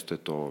tela, često je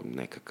to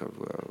nekakav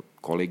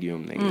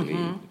kolegijum, ili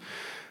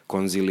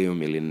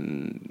konzilijum, ili,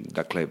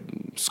 dakle,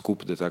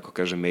 skup, da tako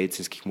kažem,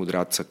 medicinskih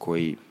mudraca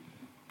koji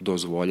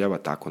dozvoljava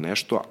tako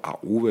nešto, a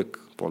uvek,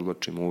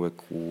 podvlačim, uvek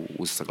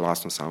uz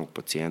saglasnost samog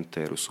pacijenta,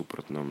 jer u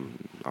suprotnom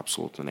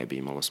apsolutno ne bi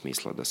imalo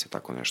smisla da se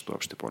tako nešto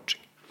uopšte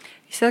počinje.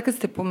 I sad kad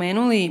ste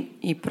pomenuli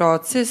i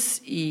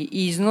proces i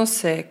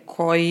iznose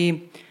koji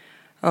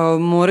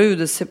moraju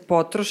da se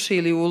potroše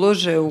ili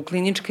ulože u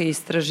kliničke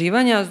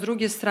istraživanja, a s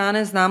druge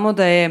strane znamo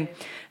da je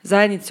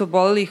zajednica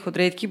obolelih od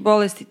retkih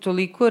bolesti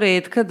toliko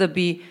retka da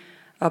bi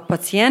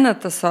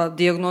pacijenata sa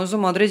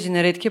dijagnozom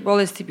određene retke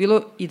bolesti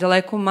bilo i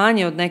daleko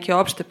manje od neke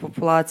opšte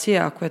populacije,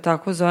 ako je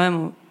tako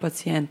zovemo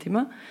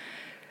pacijentima.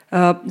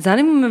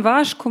 Zanima me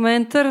vaš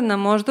komentar na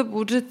možda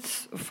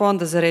budžet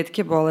Fonda za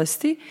retke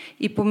bolesti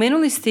i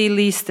pomenuli ste i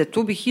liste.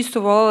 Tu bih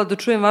isto voljela da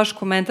čujem vaš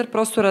komentar,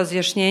 prosto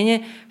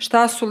razjašnjenje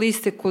šta su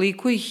liste,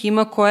 koliko ih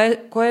ima,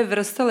 koje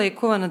vrsta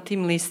lekova na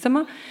tim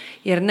listama,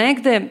 jer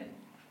negde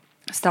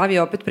stavi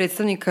opet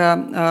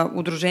predstavnika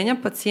udruženja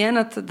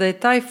pacijenata da je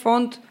taj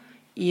fond,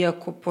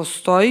 iako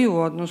postoji u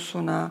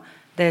odnosu na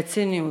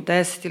deceniju,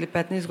 10 ili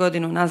 15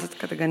 godina nazad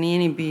kada ga nije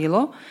ni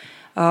bilo,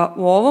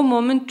 u ovom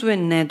momentu je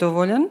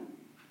nedovoljan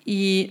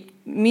i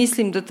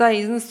mislim da taj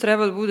iznos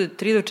treba da bude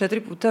 3 do 4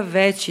 puta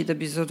veći da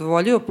bi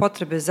zadovoljio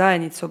potrebe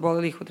zajednice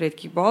obolelih od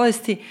retkih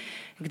bolesti,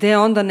 gde je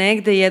onda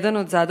negde jedan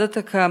od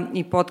zadataka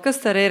i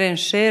podcasta Rare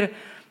Share,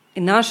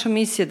 naša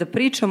misija da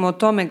pričamo o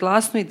tome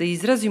glasno i da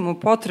izrazimo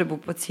potrebu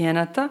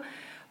pacijenata,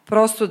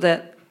 prosto da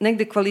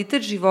negde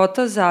kvalitet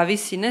života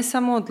zavisi ne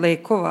samo od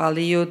lekova,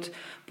 ali i od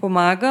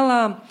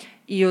pomagala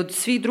i od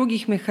svih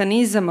drugih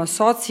mehanizama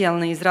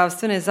socijalne i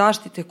zdravstvene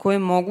zaštite koje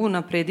mogu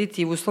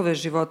naprediti uslove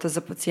života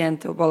za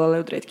pacijente obolele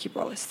od retkih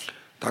bolesti.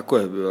 Tako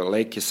je,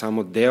 lek je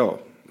samo deo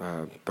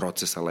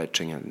procesa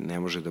lečenja, ne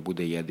može da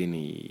bude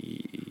jedini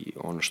i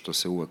ono što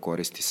se uvek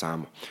koristi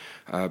samo.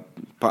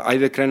 Pa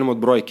ajde da krenemo od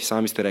brojki,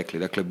 sami ste rekli,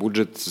 dakle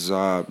budžet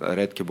za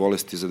retke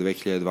bolesti za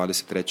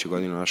 2023.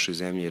 godinu u našoj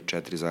zemlji je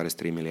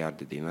 4,3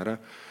 milijarde dinara,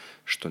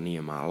 što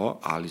nije malo,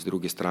 ali s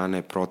druge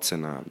strane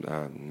procena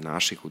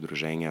naših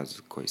udruženja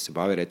koji se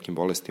bave retkim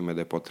bolestima je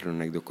da je potrebno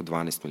negde oko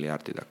 12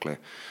 milijardi, dakle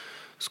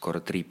skoro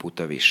 3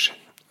 puta više.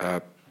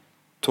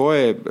 To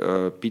je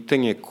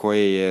pitanje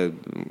koje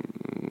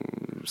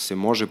se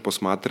može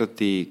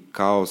posmatrati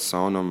kao sa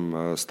onom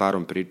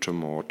starom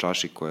pričom o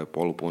čaši koja je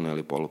polupuna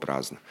ili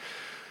poluprazna.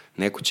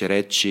 Neko će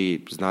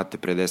reći, znate,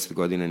 pre 10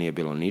 godina nije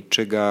bilo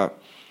ničega,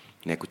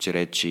 neko će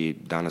reći,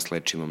 danas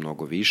lečimo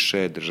mnogo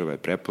više, država je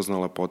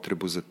prepoznala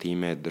potrebu za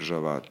time,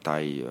 država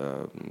taj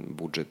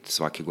budžet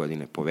svake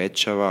godine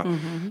povećava,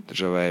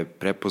 država je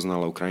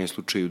prepoznala u krajnjem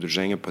slučaju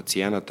udruženja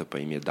pacijenata, pa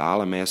im je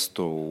dala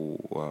mesto u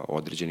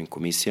određenim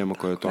komisijama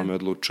koje o tome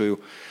odlučuju.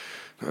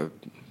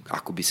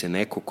 Ako bi se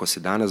neko ko se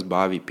danas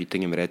bavi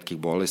pitanjem retkih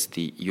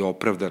bolesti i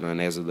opravdano je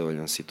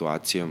nezadovoljan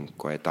situacijom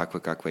koja je takva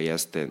kakva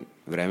jeste,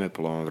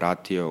 vremeplovom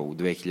vratio u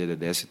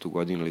 2010.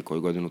 godinu ili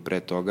koju godinu pre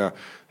toga,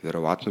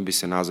 verovatno bi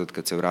se nazad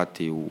kad se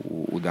vrati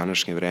u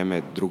današnje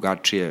vreme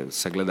drugačije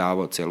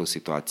sagledavao celu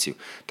situaciju.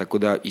 Tako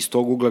da iz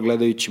tog ugla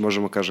gledajući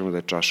možemo kažemo da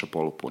je čaša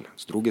polupuna.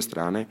 S druge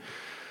strane,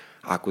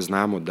 ako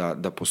znamo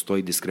da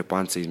postoji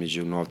diskrepanca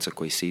između novca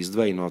koji se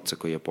izdvaja i novca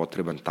koji je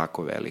potreban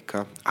tako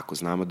velika, ako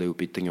znamo da je u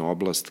pitanju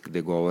oblast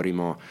gde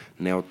govorimo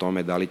ne o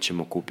tome da li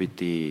ćemo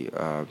kupiti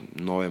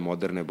nove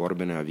moderne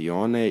borbene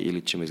avione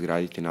ili ćemo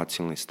izgraditi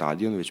nacionalni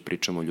stadion, već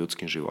pričamo o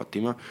ljudskim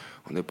životima,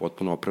 onda je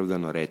potpuno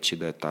opravdano reći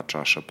da je ta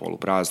čaša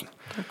poluprazna.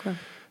 Tako je.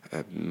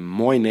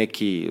 Moj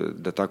neki,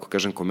 da tako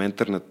kažem,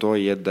 komentar na to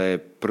je da je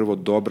prvo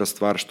dobra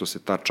stvar što se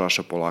ta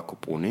čaša polako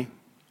puni,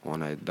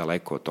 ona je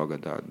daleko od toga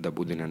da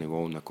bude na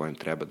nivou na kojem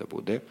treba da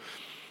bude,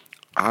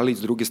 ali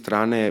s druge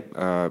strane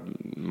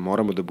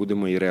moramo da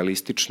budemo i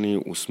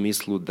realistični u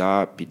smislu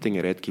da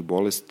pitanje retkih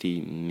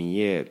bolesti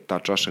ta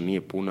čaša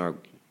nije puna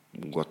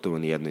gotovo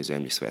ni jednoj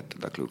zemlji sveta,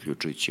 dakle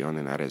uključujući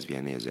one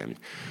najrazvijenije zemlje.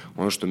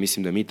 Ono što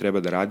mislim da mi treba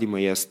da radimo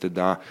jeste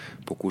da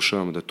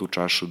pokušavamo da tu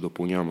čašu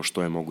dopunjavamo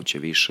što je moguće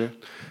više,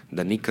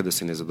 da nikada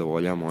se ne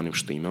zadovoljavamo onim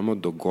što imamo,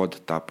 dok god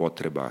ta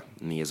potreba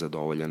nije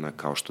zadovoljena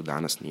kao što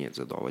danas nije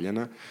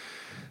zadovoljena,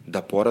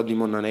 da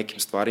poradimo na nekim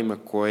stvarima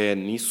koje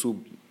nisu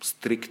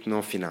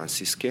striktno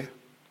finansijske,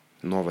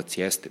 novac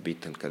jeste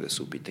bitan kada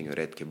su u pitanju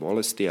retke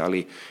bolesti, ali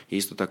je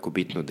isto tako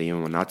bitno da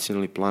imamo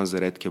nacionalni plan za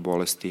retke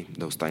bolesti,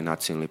 da uz taj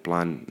nacionalni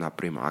plan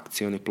napravimo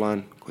akcioni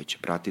plan koji će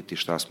pratiti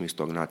šta smo iz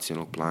tog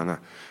nacionalnog plana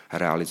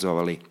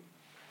realizovali,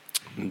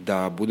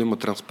 da budemo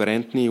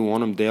transparentni u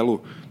onom delu,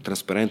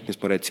 transparentni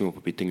smo recimo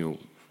po pitanju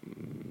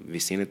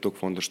visine tog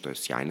fonda, što je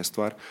sjajna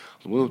stvar,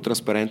 da budemo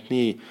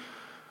transparentniji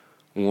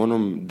u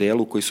onom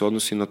delu koji se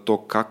odnosi na to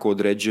kako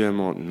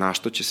određujemo na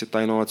što će se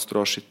taj novac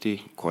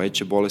trošiti, koje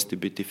će bolesti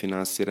biti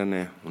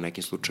finansirane, u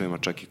nekim slučajevima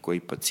čak i koji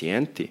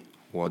pacijenti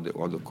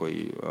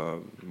koji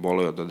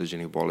boluju od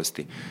određenih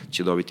bolesti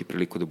će dobiti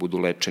priliku da budu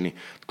lečeni.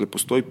 Dakle,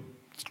 postoji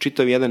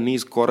čitav jedan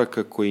niz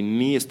koraka koji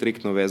nije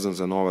striktno vezan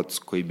za novac,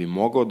 koji bi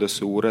mogao da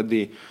se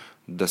uradi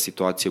da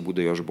situacija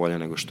bude još bolja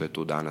nego što je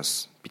tu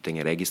danas.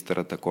 Pitanje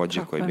registara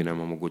takođe, koje bi nam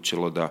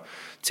omogućilo da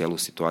celu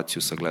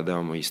situaciju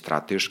sagledavamo i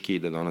strateški i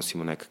da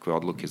donosimo nekakve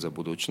odluke za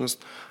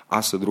budućnost,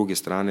 a sa druge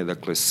strane,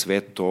 dakle, sve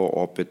to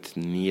opet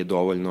nije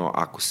dovoljno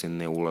ako se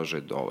ne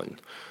ulaže dovoljno.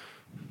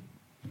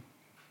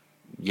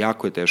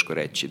 Jako je teško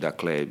reći,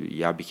 dakle,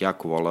 ja bih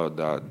jako volao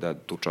da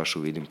tu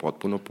čašu vidim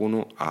potpuno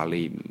punu,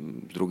 ali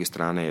s druge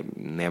strane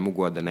ne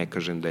mogu da ne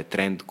kažem da je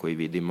trend koji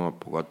vidimo,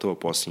 pogotovo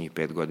poslednjih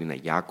 5 godina,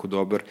 jako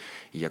dobar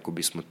i ako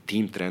bismo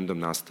tim trendom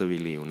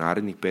nastavili u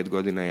narednih 5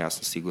 godina, ja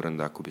sam siguran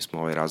da ako bismo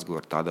ovaj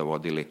razgovor tada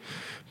vodili,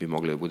 bi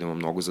mogli da budemo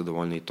mnogo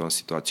zadovoljni tom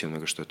situacijom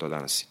nego što je to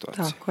danas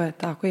situacija.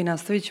 Tako je i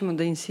nastavit ćemo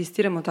da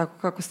insistiramo, tako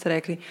kako ste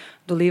rekli,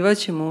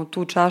 dolivaćemo u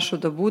tu čašu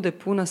da bude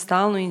puna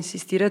stalno i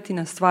insistirati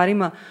na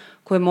stvarima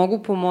koje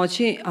mogu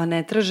pomoći, a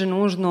ne traže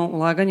nužno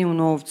ulaganje u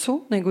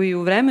novcu, nego i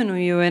u vremenu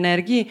i u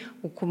energiji,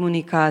 u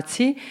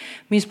komunikaciji.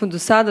 Mi smo do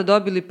sada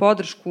dobili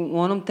podršku u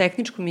onom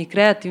tehničkom i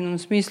kreativnom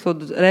smislu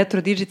od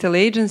Retro Digital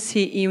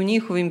Agency i u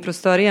njihovim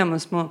prostorijama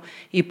smo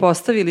i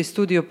postavili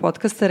studio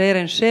podcasta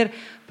Share,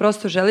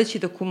 prosto želeći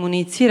da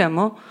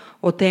komuniciramo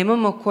o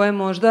temama koje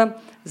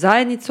možda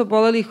zajednica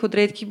obolelih od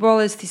retkih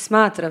bolesti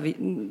smatra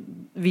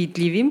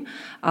vidljivim,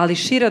 ali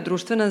šira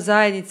društvena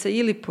zajednica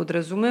ili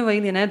podrazumeva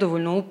ili je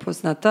nedovoljno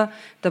upoznata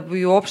da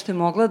bi uopšte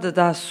mogla da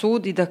da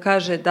sud i da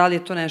kaže da li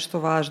je to nešto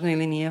važno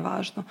ili nije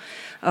važno.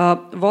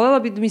 Volela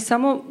bi da mi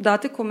samo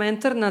date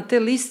komentar na te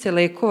liste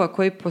lekova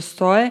koji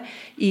postoje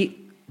i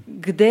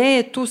gde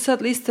je tu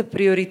sad lista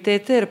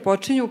prioriteta, jer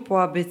počinju po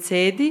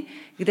abecedi,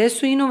 gde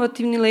su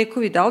inovativni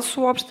lekovi, da li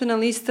su uopšte na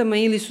listama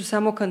ili su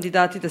samo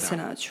kandidati da se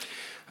nađu?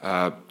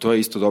 To je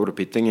isto dobro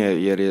pitanje,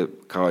 jer je,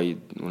 kao i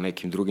u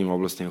nekim drugim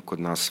oblastima, kod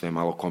nas sve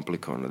malo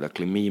komplikovano.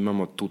 Dakle, mi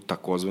imamo tu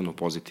takozvanu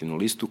pozitivnu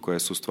listu, koja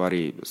se u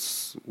stvari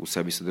u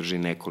sebi sadrži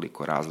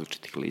nekoliko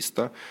različitih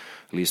lista.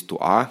 Listu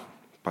A,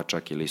 pa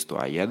čak i listu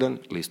A1,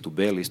 listu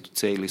B, listu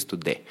C i listu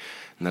D.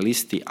 Na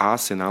listi A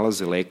se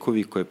nalaze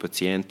lekovi koje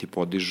pacijenti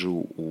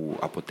podižu u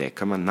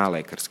apotekama na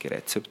lekarski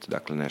recept,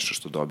 dakle nešto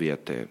što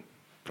dobijate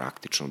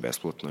praktično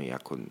besplatno,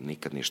 iako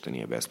nikad ništa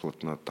nije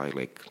besplatno, taj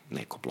lek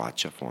neko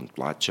plaća, fond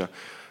plaća,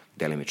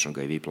 delimično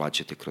ga i vi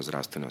plaćate kroz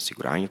zdravstveno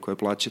osiguranje koje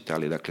plaćate,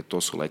 ali dakle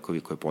to su lekovi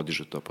koje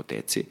podižete u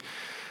apoteci.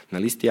 Na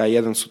listi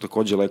A1 su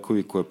takođe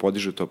lekovi koje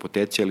podižete u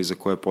apoteci, ali za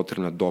koje je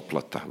potrebna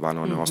doplata, van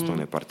one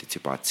osnovne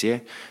participacije.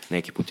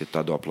 Neki put je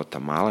ta doplata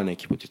mala,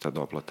 neki put je ta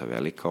doplata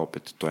velika,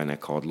 opet to je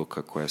neka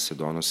odluka koja se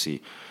donosi,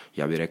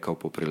 ja bih rekao,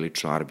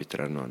 poprilično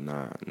arbitrarno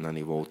na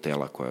nivou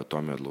tela koje o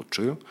tome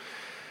odlučuju.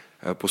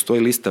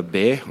 Postoji lista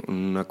B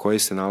na kojoj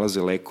se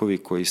nalaze lekovi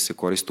koji se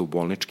koriste u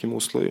bolničkim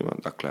uslovima,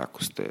 dakle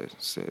ako ste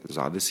se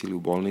zadesili u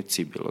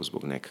bolnici, bilo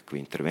zbog nekakve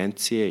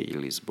intervencije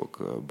ili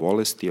zbog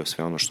bolesti,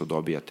 sve ono što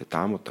dobijate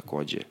tamo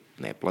takođe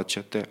ne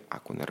plaćate,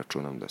 ako ne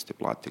računam da ste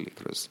platili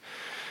kroz,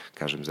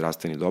 kažem,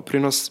 zdravstveni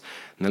doprinos.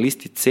 Na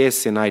listi C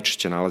se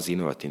najčešće nalaze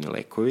inovativni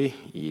lekovi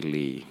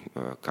ili,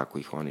 kako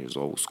ih oni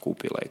zovu,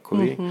 skupi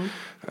lekovi.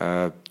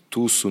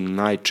 Tu su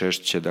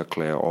najčešće,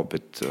 dakle,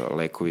 opet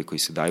lekovi koji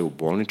se daju u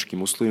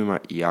bolničkim uslovima,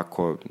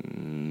 iako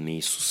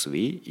nisu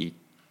svi, i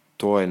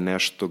to je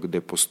nešto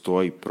gde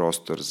postoji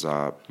prostor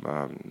za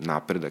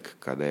napredak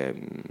kada je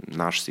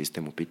naš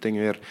sistem u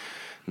pitanju, jer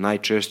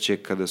najčešće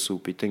kada su u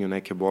pitanju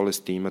neke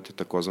bolesti imate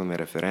takozvane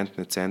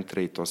referentne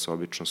centre i to se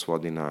obično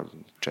svodi na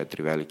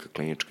 4 velika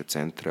klinička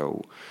centra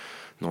u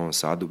Novom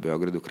Sadu,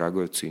 Beogradu,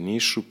 Kragujevcu i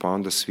Nišu, pa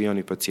onda svi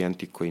oni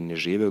pacijenti koji ne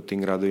žive u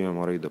tim gradovima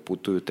moraju da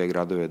putuju u te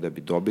gradove da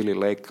bi dobili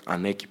lek, a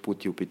neki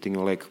put je u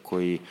pitanju lek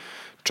koji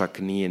čak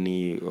nije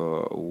ni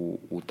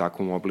u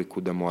takvom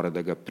obliku da mora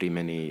da ga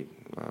primeni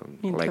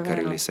lekar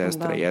ili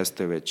sestra,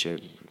 jeste, već je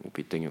u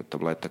pitanju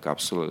tableta,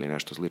 kapsula ili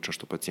nešto slično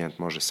što pacijent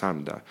može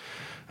sam da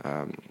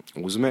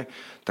uzme.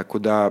 Tako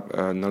da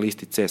na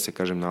listi C se,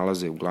 kažem,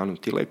 nalaze uglavnom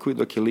ti lekovi,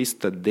 dok je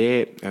lista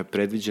D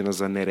predviđena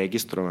za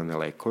neregistrovane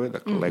lekove,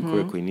 dakle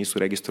lekove koji nisu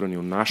registrovani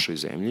u našoj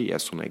zemlji,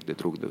 jesu negde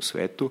drugde u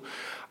svetu,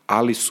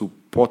 ali su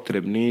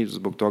potrebni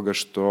zbog toga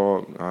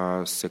što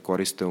se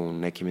koriste u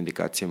nekim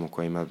indikacijama u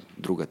kojima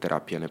druga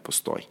terapija ne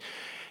postoji.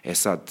 E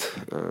sad,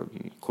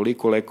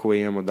 koliko lekova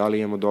imamo, da li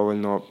imamo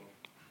dovoljno,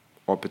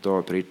 opet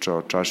ova priča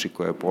o čaši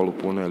koja je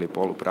polupuna ili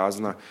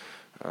poluprazna,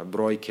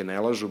 brojke ne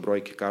lažu,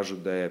 brojke kažu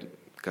da je,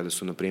 kada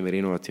su, na primjer,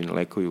 inovativni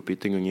lekovi u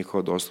pitanju,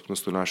 njihova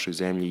dostupnost u našoj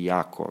zemlji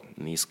jako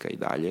niska i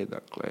dalje,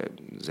 dakle,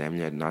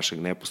 zemlje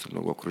našeg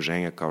neposrednog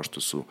okruženja, kao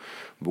što su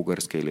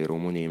Bugarska ili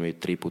Rumunija, imaju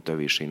 3 puta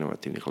više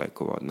inovativnih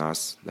lekova od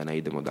nas, da ne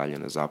idemo dalje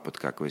na zapad,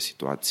 kakva je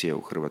situacija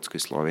u Hrvatskoj,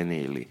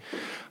 Sloveniji ili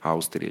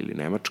Austriji ili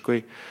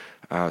Nemačkoj.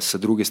 Sa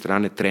druge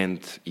strane, trend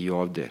i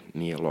ovde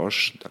nije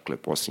loš, dakle,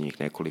 posljednjih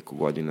nekoliko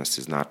godina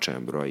se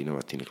značajan broj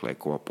inovativnih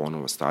lekova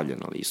ponovo stavlja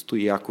na listu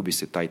i ako bi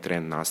se taj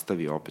trend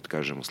nastavio, opet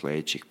kažem, u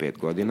sledećih 5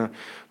 godina,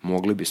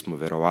 mogli bismo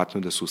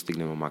verovatno da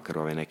sustignemo makar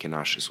ove neke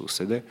naše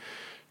susede,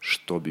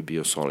 što bi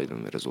bio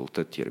solidan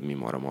rezultat, jer mi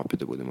moramo opet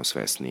da budemo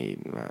svesni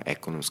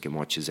ekonomske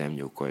moći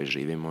zemlje u kojoj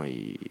živimo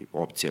i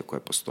opcija koje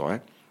postoje.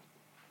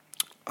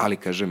 Ali,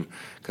 kažem,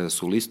 kada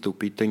su liste u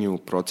pitanju,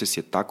 proces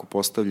je tako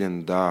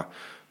postavljen da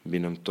bi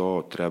nam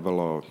to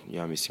trebalo,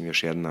 ja mislim,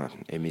 još jedna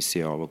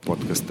emisija ovog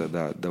podcasta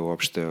da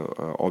uopšte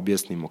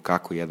objasnimo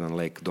kako jedan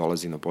lek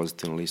dolazi na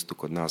pozitivnu listu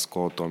kod nas,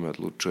 ko o tome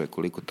odlučuje,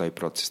 koliko taj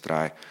proces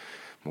traje,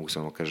 mogu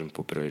samo kažem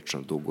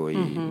poprilično dugo i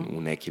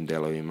u nekim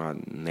delovima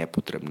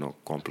nepotrebno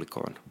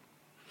komplikovano.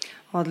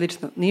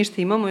 Odlično.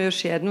 Ništa, imamo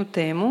još jednu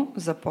temu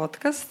za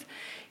podcast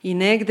i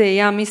negde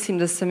ja mislim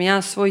da sam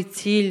ja svoj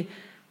cilj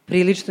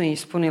prilično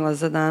ispunila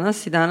za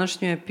danas i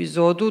današnju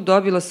epizodu.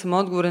 Dobila sam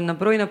odgovore na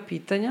brojna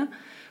pitanja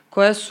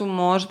koja su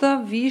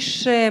možda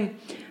više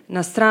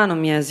na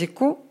stranom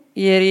jeziku,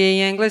 jer je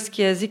i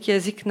engleski jezik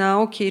jezik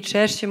nauke i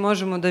češće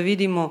možemo da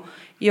vidimo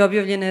i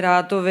objavljene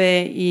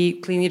radove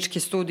i kliničke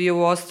studije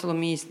u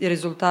ostalom i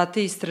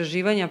rezultate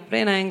istraživanja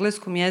pre na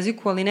engleskom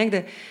jeziku, ali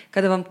negde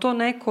kada vam to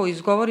neko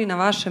izgovori na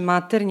vašem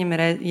maternjem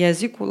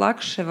jeziku,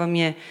 lakše vam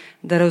je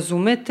da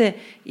razumete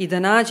i da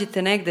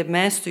nađete negde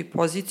mesto i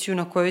poziciju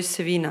na kojoj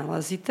se vi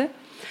nalazite.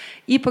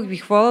 Ipak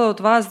bih voljela od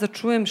vas da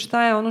čujem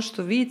šta je ono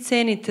što vi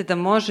cenite da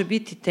može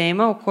biti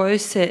tema o kojoj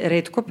se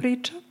retko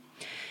priča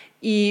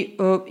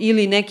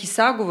ili neki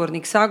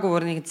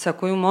sagovornica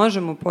koju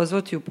možemo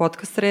pozvati u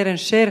podcast Share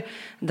Share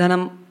da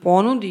nam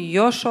ponudi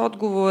još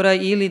odgovora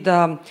ili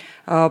da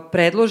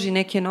predloži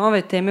neke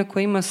nove teme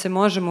kojima se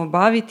možemo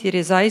baviti, jer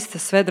je zaista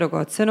sve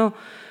dragoceno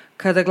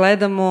kada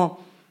gledamo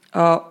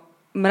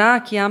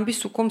mrak i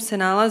ambis u kom se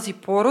nalazi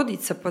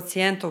porodica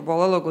pacijenta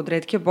obolelog od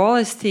retke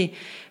bolesti,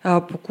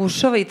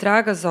 pokušava i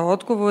traga za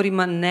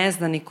odgovorima, ne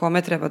zna ni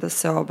kome treba da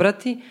se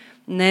obrati,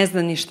 ne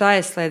zna ni šta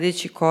je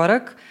sledeći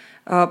korak.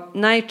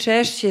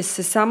 Najčešće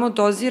se samo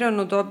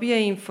dozirano dobija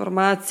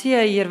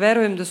informacija, jer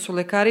verujem da su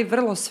lekari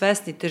vrlo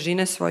svesni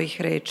težine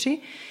svojih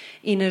reči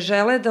i ne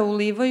žele da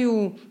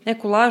ulivaju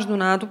neku lažnu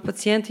nadu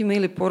pacijentima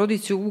ili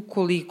porodici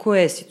ukoliko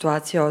je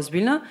situacija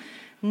ozbiljna,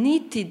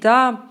 niti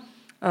da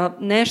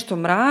nešto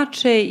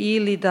mrače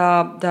ili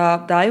da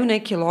daju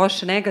neke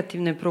loše,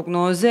 negativne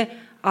prognoze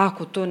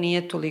ako to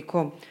nije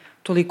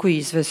toliko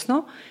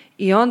izvesno.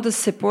 I onda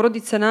se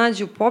porodica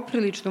nađe u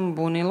popriličnom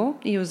bunilu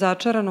i u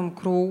začaranom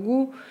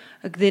krugu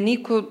gde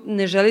niko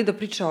ne želi da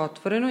priča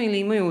otvoreno ili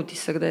imaju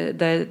utisak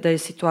da je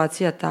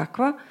situacija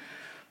takva.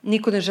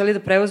 Niko ne želi da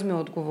preuzme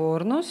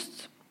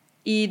odgovornost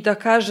i da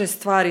kaže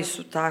stvari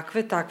su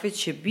takve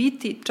će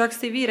biti. Čak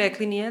ste i vi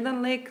rekli,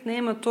 nijedan lek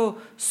nema to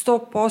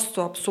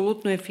 100%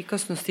 apsolutnu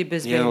efikasnost i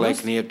bezbednost. Nijedan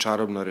lek nije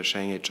čarobno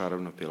rešenje i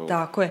čarobno pilula.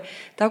 Tako je.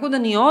 Tako da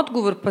ni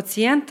odgovor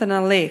pacijenta na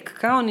lek,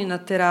 kao ni na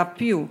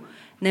terapiju,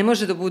 ne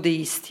može da bude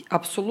isti.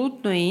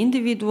 Apsolutno je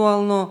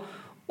individualno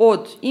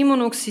od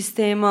imunog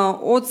sistema,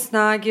 od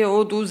snage,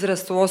 od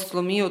uzrasta,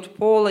 uostalom i od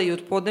pola i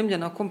od podneblja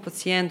na kom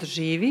pacijent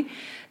živi.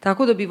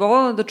 Tako da bi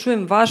voljela da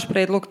čujem vaš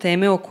predlog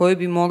teme o kojoj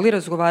bi mogli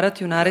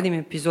razgovarati u narednim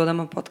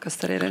epizodama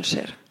podcasta Share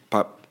Share.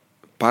 Pa,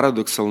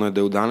 paradoksalno je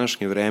da u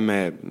današnje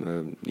vreme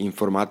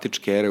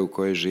informatičke ere u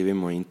kojoj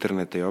živimo,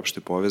 interneta i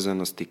opšte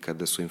povezanosti,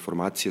 kada su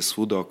informacije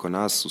svuda oko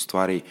nas, u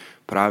stvari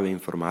prave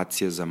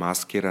informacije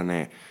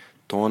zamaskirane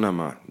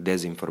tonama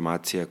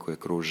dezinformacija koje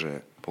kruže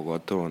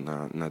pogotovo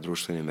na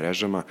društvenim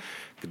mrežama,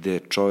 gde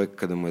čovek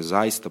kada mu je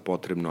zaista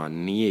potrebno, a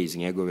nije iz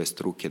njegove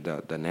struke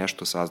da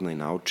nešto sazna i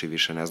nauči,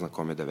 više ne zna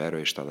kome da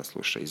veruje i šta da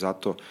sluša. I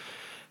zato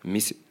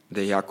mislim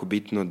da je jako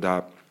bitno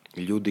da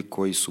ljudi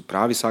koji su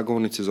pravi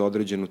sagovornici za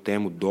određenu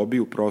temu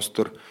dobiju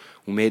prostor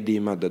u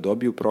medijima, da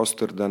dobiju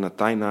prostor da na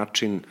taj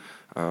način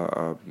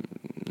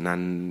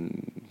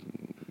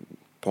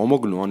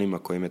pomognu onima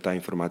kojima je ta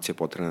informacija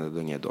potrebna da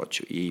do nje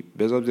dođu. I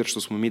bez obzira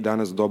što smo mi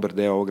danas dobar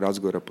deo ovog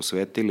razgovora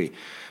posvetili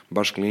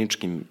baš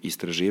kliničkim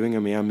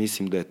istraživanjama, ja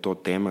mislim da je to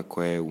tema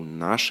koja je u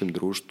našem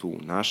društvu,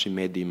 u našim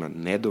medijima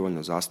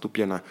nedovoljno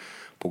zastupljena,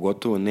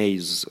 pogotovo ne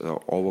iz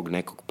ovog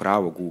nekog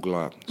pravog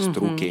ugla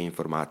struke i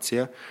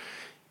informacija.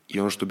 I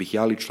ono što bih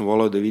ja lično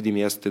volao da vidim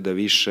jeste da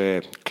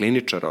više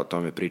kliničara o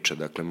tome priča,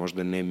 dakle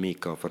možda ne mi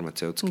kao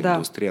farmaceutska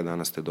industrija,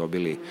 danas ste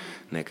dobili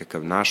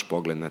nekakav naš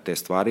pogled na te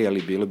stvari,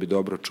 ali bilo bi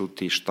dobro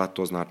čuti šta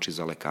to znači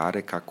za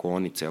lekare, kako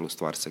oni celu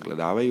stvar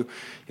sagledavaju,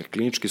 jer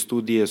kliničke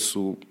studije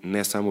su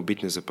ne samo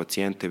bitne za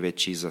pacijente,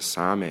 već i za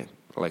same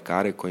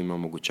lekare kojima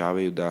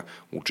omogućavaju da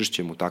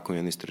učešćem u takvom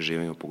jednom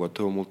istraživanju,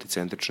 pogotovo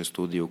multicentrične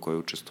studije u kojoj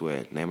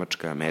učestvuje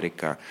Nemačka,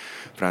 Amerika,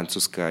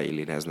 Francuska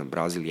ili ne znam,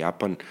 Brazil,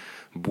 Japan,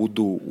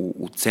 budu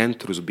u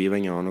centru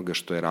zbivanja onoga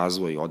što je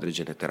razvoj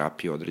određene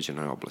terapije u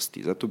određenoj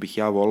oblasti. Zato bih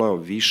ja voleo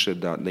više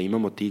da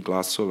imamo tih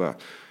glasova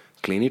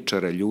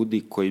kliničara,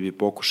 ljudi koji bi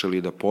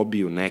pokušali da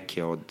pobiju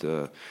neke od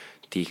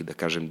tih, da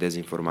kažem,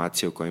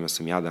 dezinformacija o kojima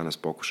sam ja danas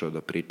pokušao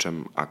da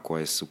pričam, a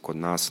koje su kod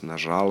nas,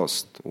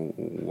 nažalost,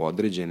 u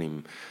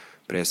određenim,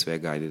 pre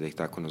svega, ajde da ih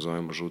tako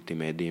nazovemo, žutim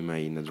medijima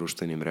i na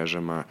društvenim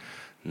mrežama,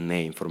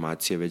 ne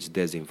informacije, već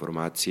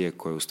dezinformacije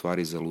koje u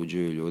stvari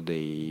zaluđuju ljude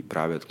i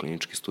prave od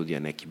kliničkih studija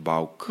neki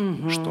bauk,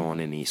 što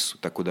one nisu.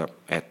 Tako da,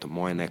 eto,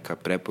 moja neka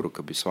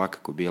preporuka bi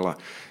svakako bila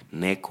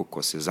neko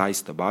ko se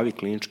zaista bavi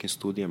kliničkim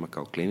studijama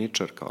kao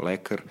kliničar, kao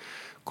lekar,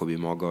 ko bi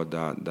mogao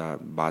da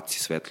baci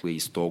svetlo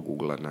iz tog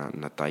ugla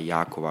na taj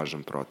jako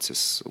važan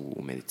proces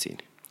u medicini.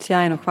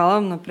 Sjajno, hvala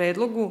vam na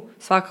predlogu.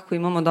 Svakako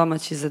imamo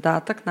domaći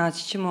zadatak,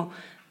 naći ćemo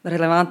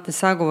relevantne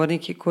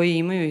sagovornike koji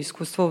imaju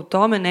iskustvo u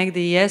tome. Negde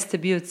i jeste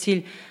bio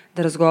cilj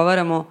da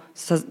razgovaramo,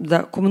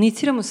 da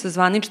komuniciramo sa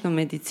zvaničnom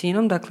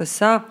medicinom, dakle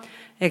sa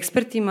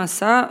ekspertima,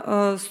 sa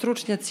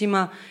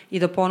stručnjacima i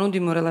da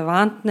ponudimo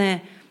relevantne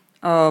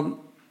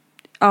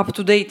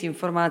up-to-date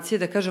informacije,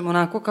 da kažemo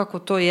onako kako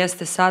to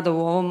jeste sada u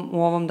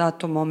ovom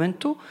datom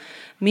momentu.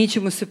 Mi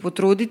ćemo se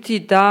potruditi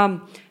da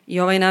i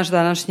ovaj naš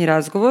današnji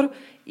razgovor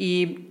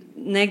i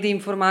negde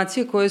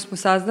informacije koje smo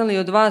saznali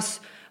od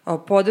vas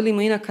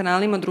podelimo i na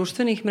kanalima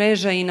društvenih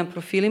mreža i na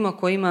profilima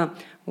kojima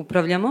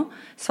upravljamo.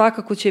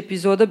 Svakako će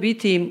epizoda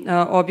biti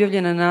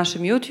objavljena na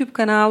našem YouTube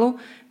kanalu,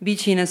 bit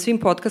će i na svim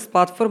podcast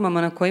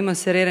platformama na kojima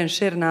se Rare &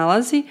 Share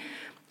nalazi,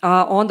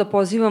 a onda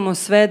pozivamo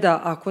sve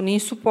da, ako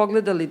nisu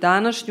pogledali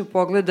današnju,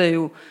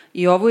 pogledaju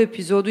i ovu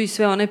epizodu i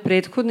sve one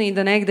prethodne i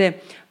da negde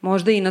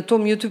možda i na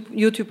tom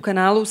YouTube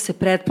kanalu se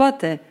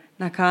pretplate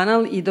na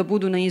kanal i da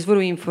budu na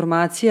izvoru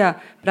informacija,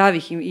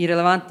 pravih i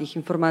relevantnih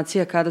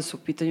informacija kada su u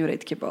pitanju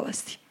retke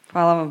bolesti.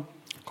 Hvala vam.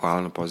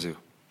 Hvala na pozivu.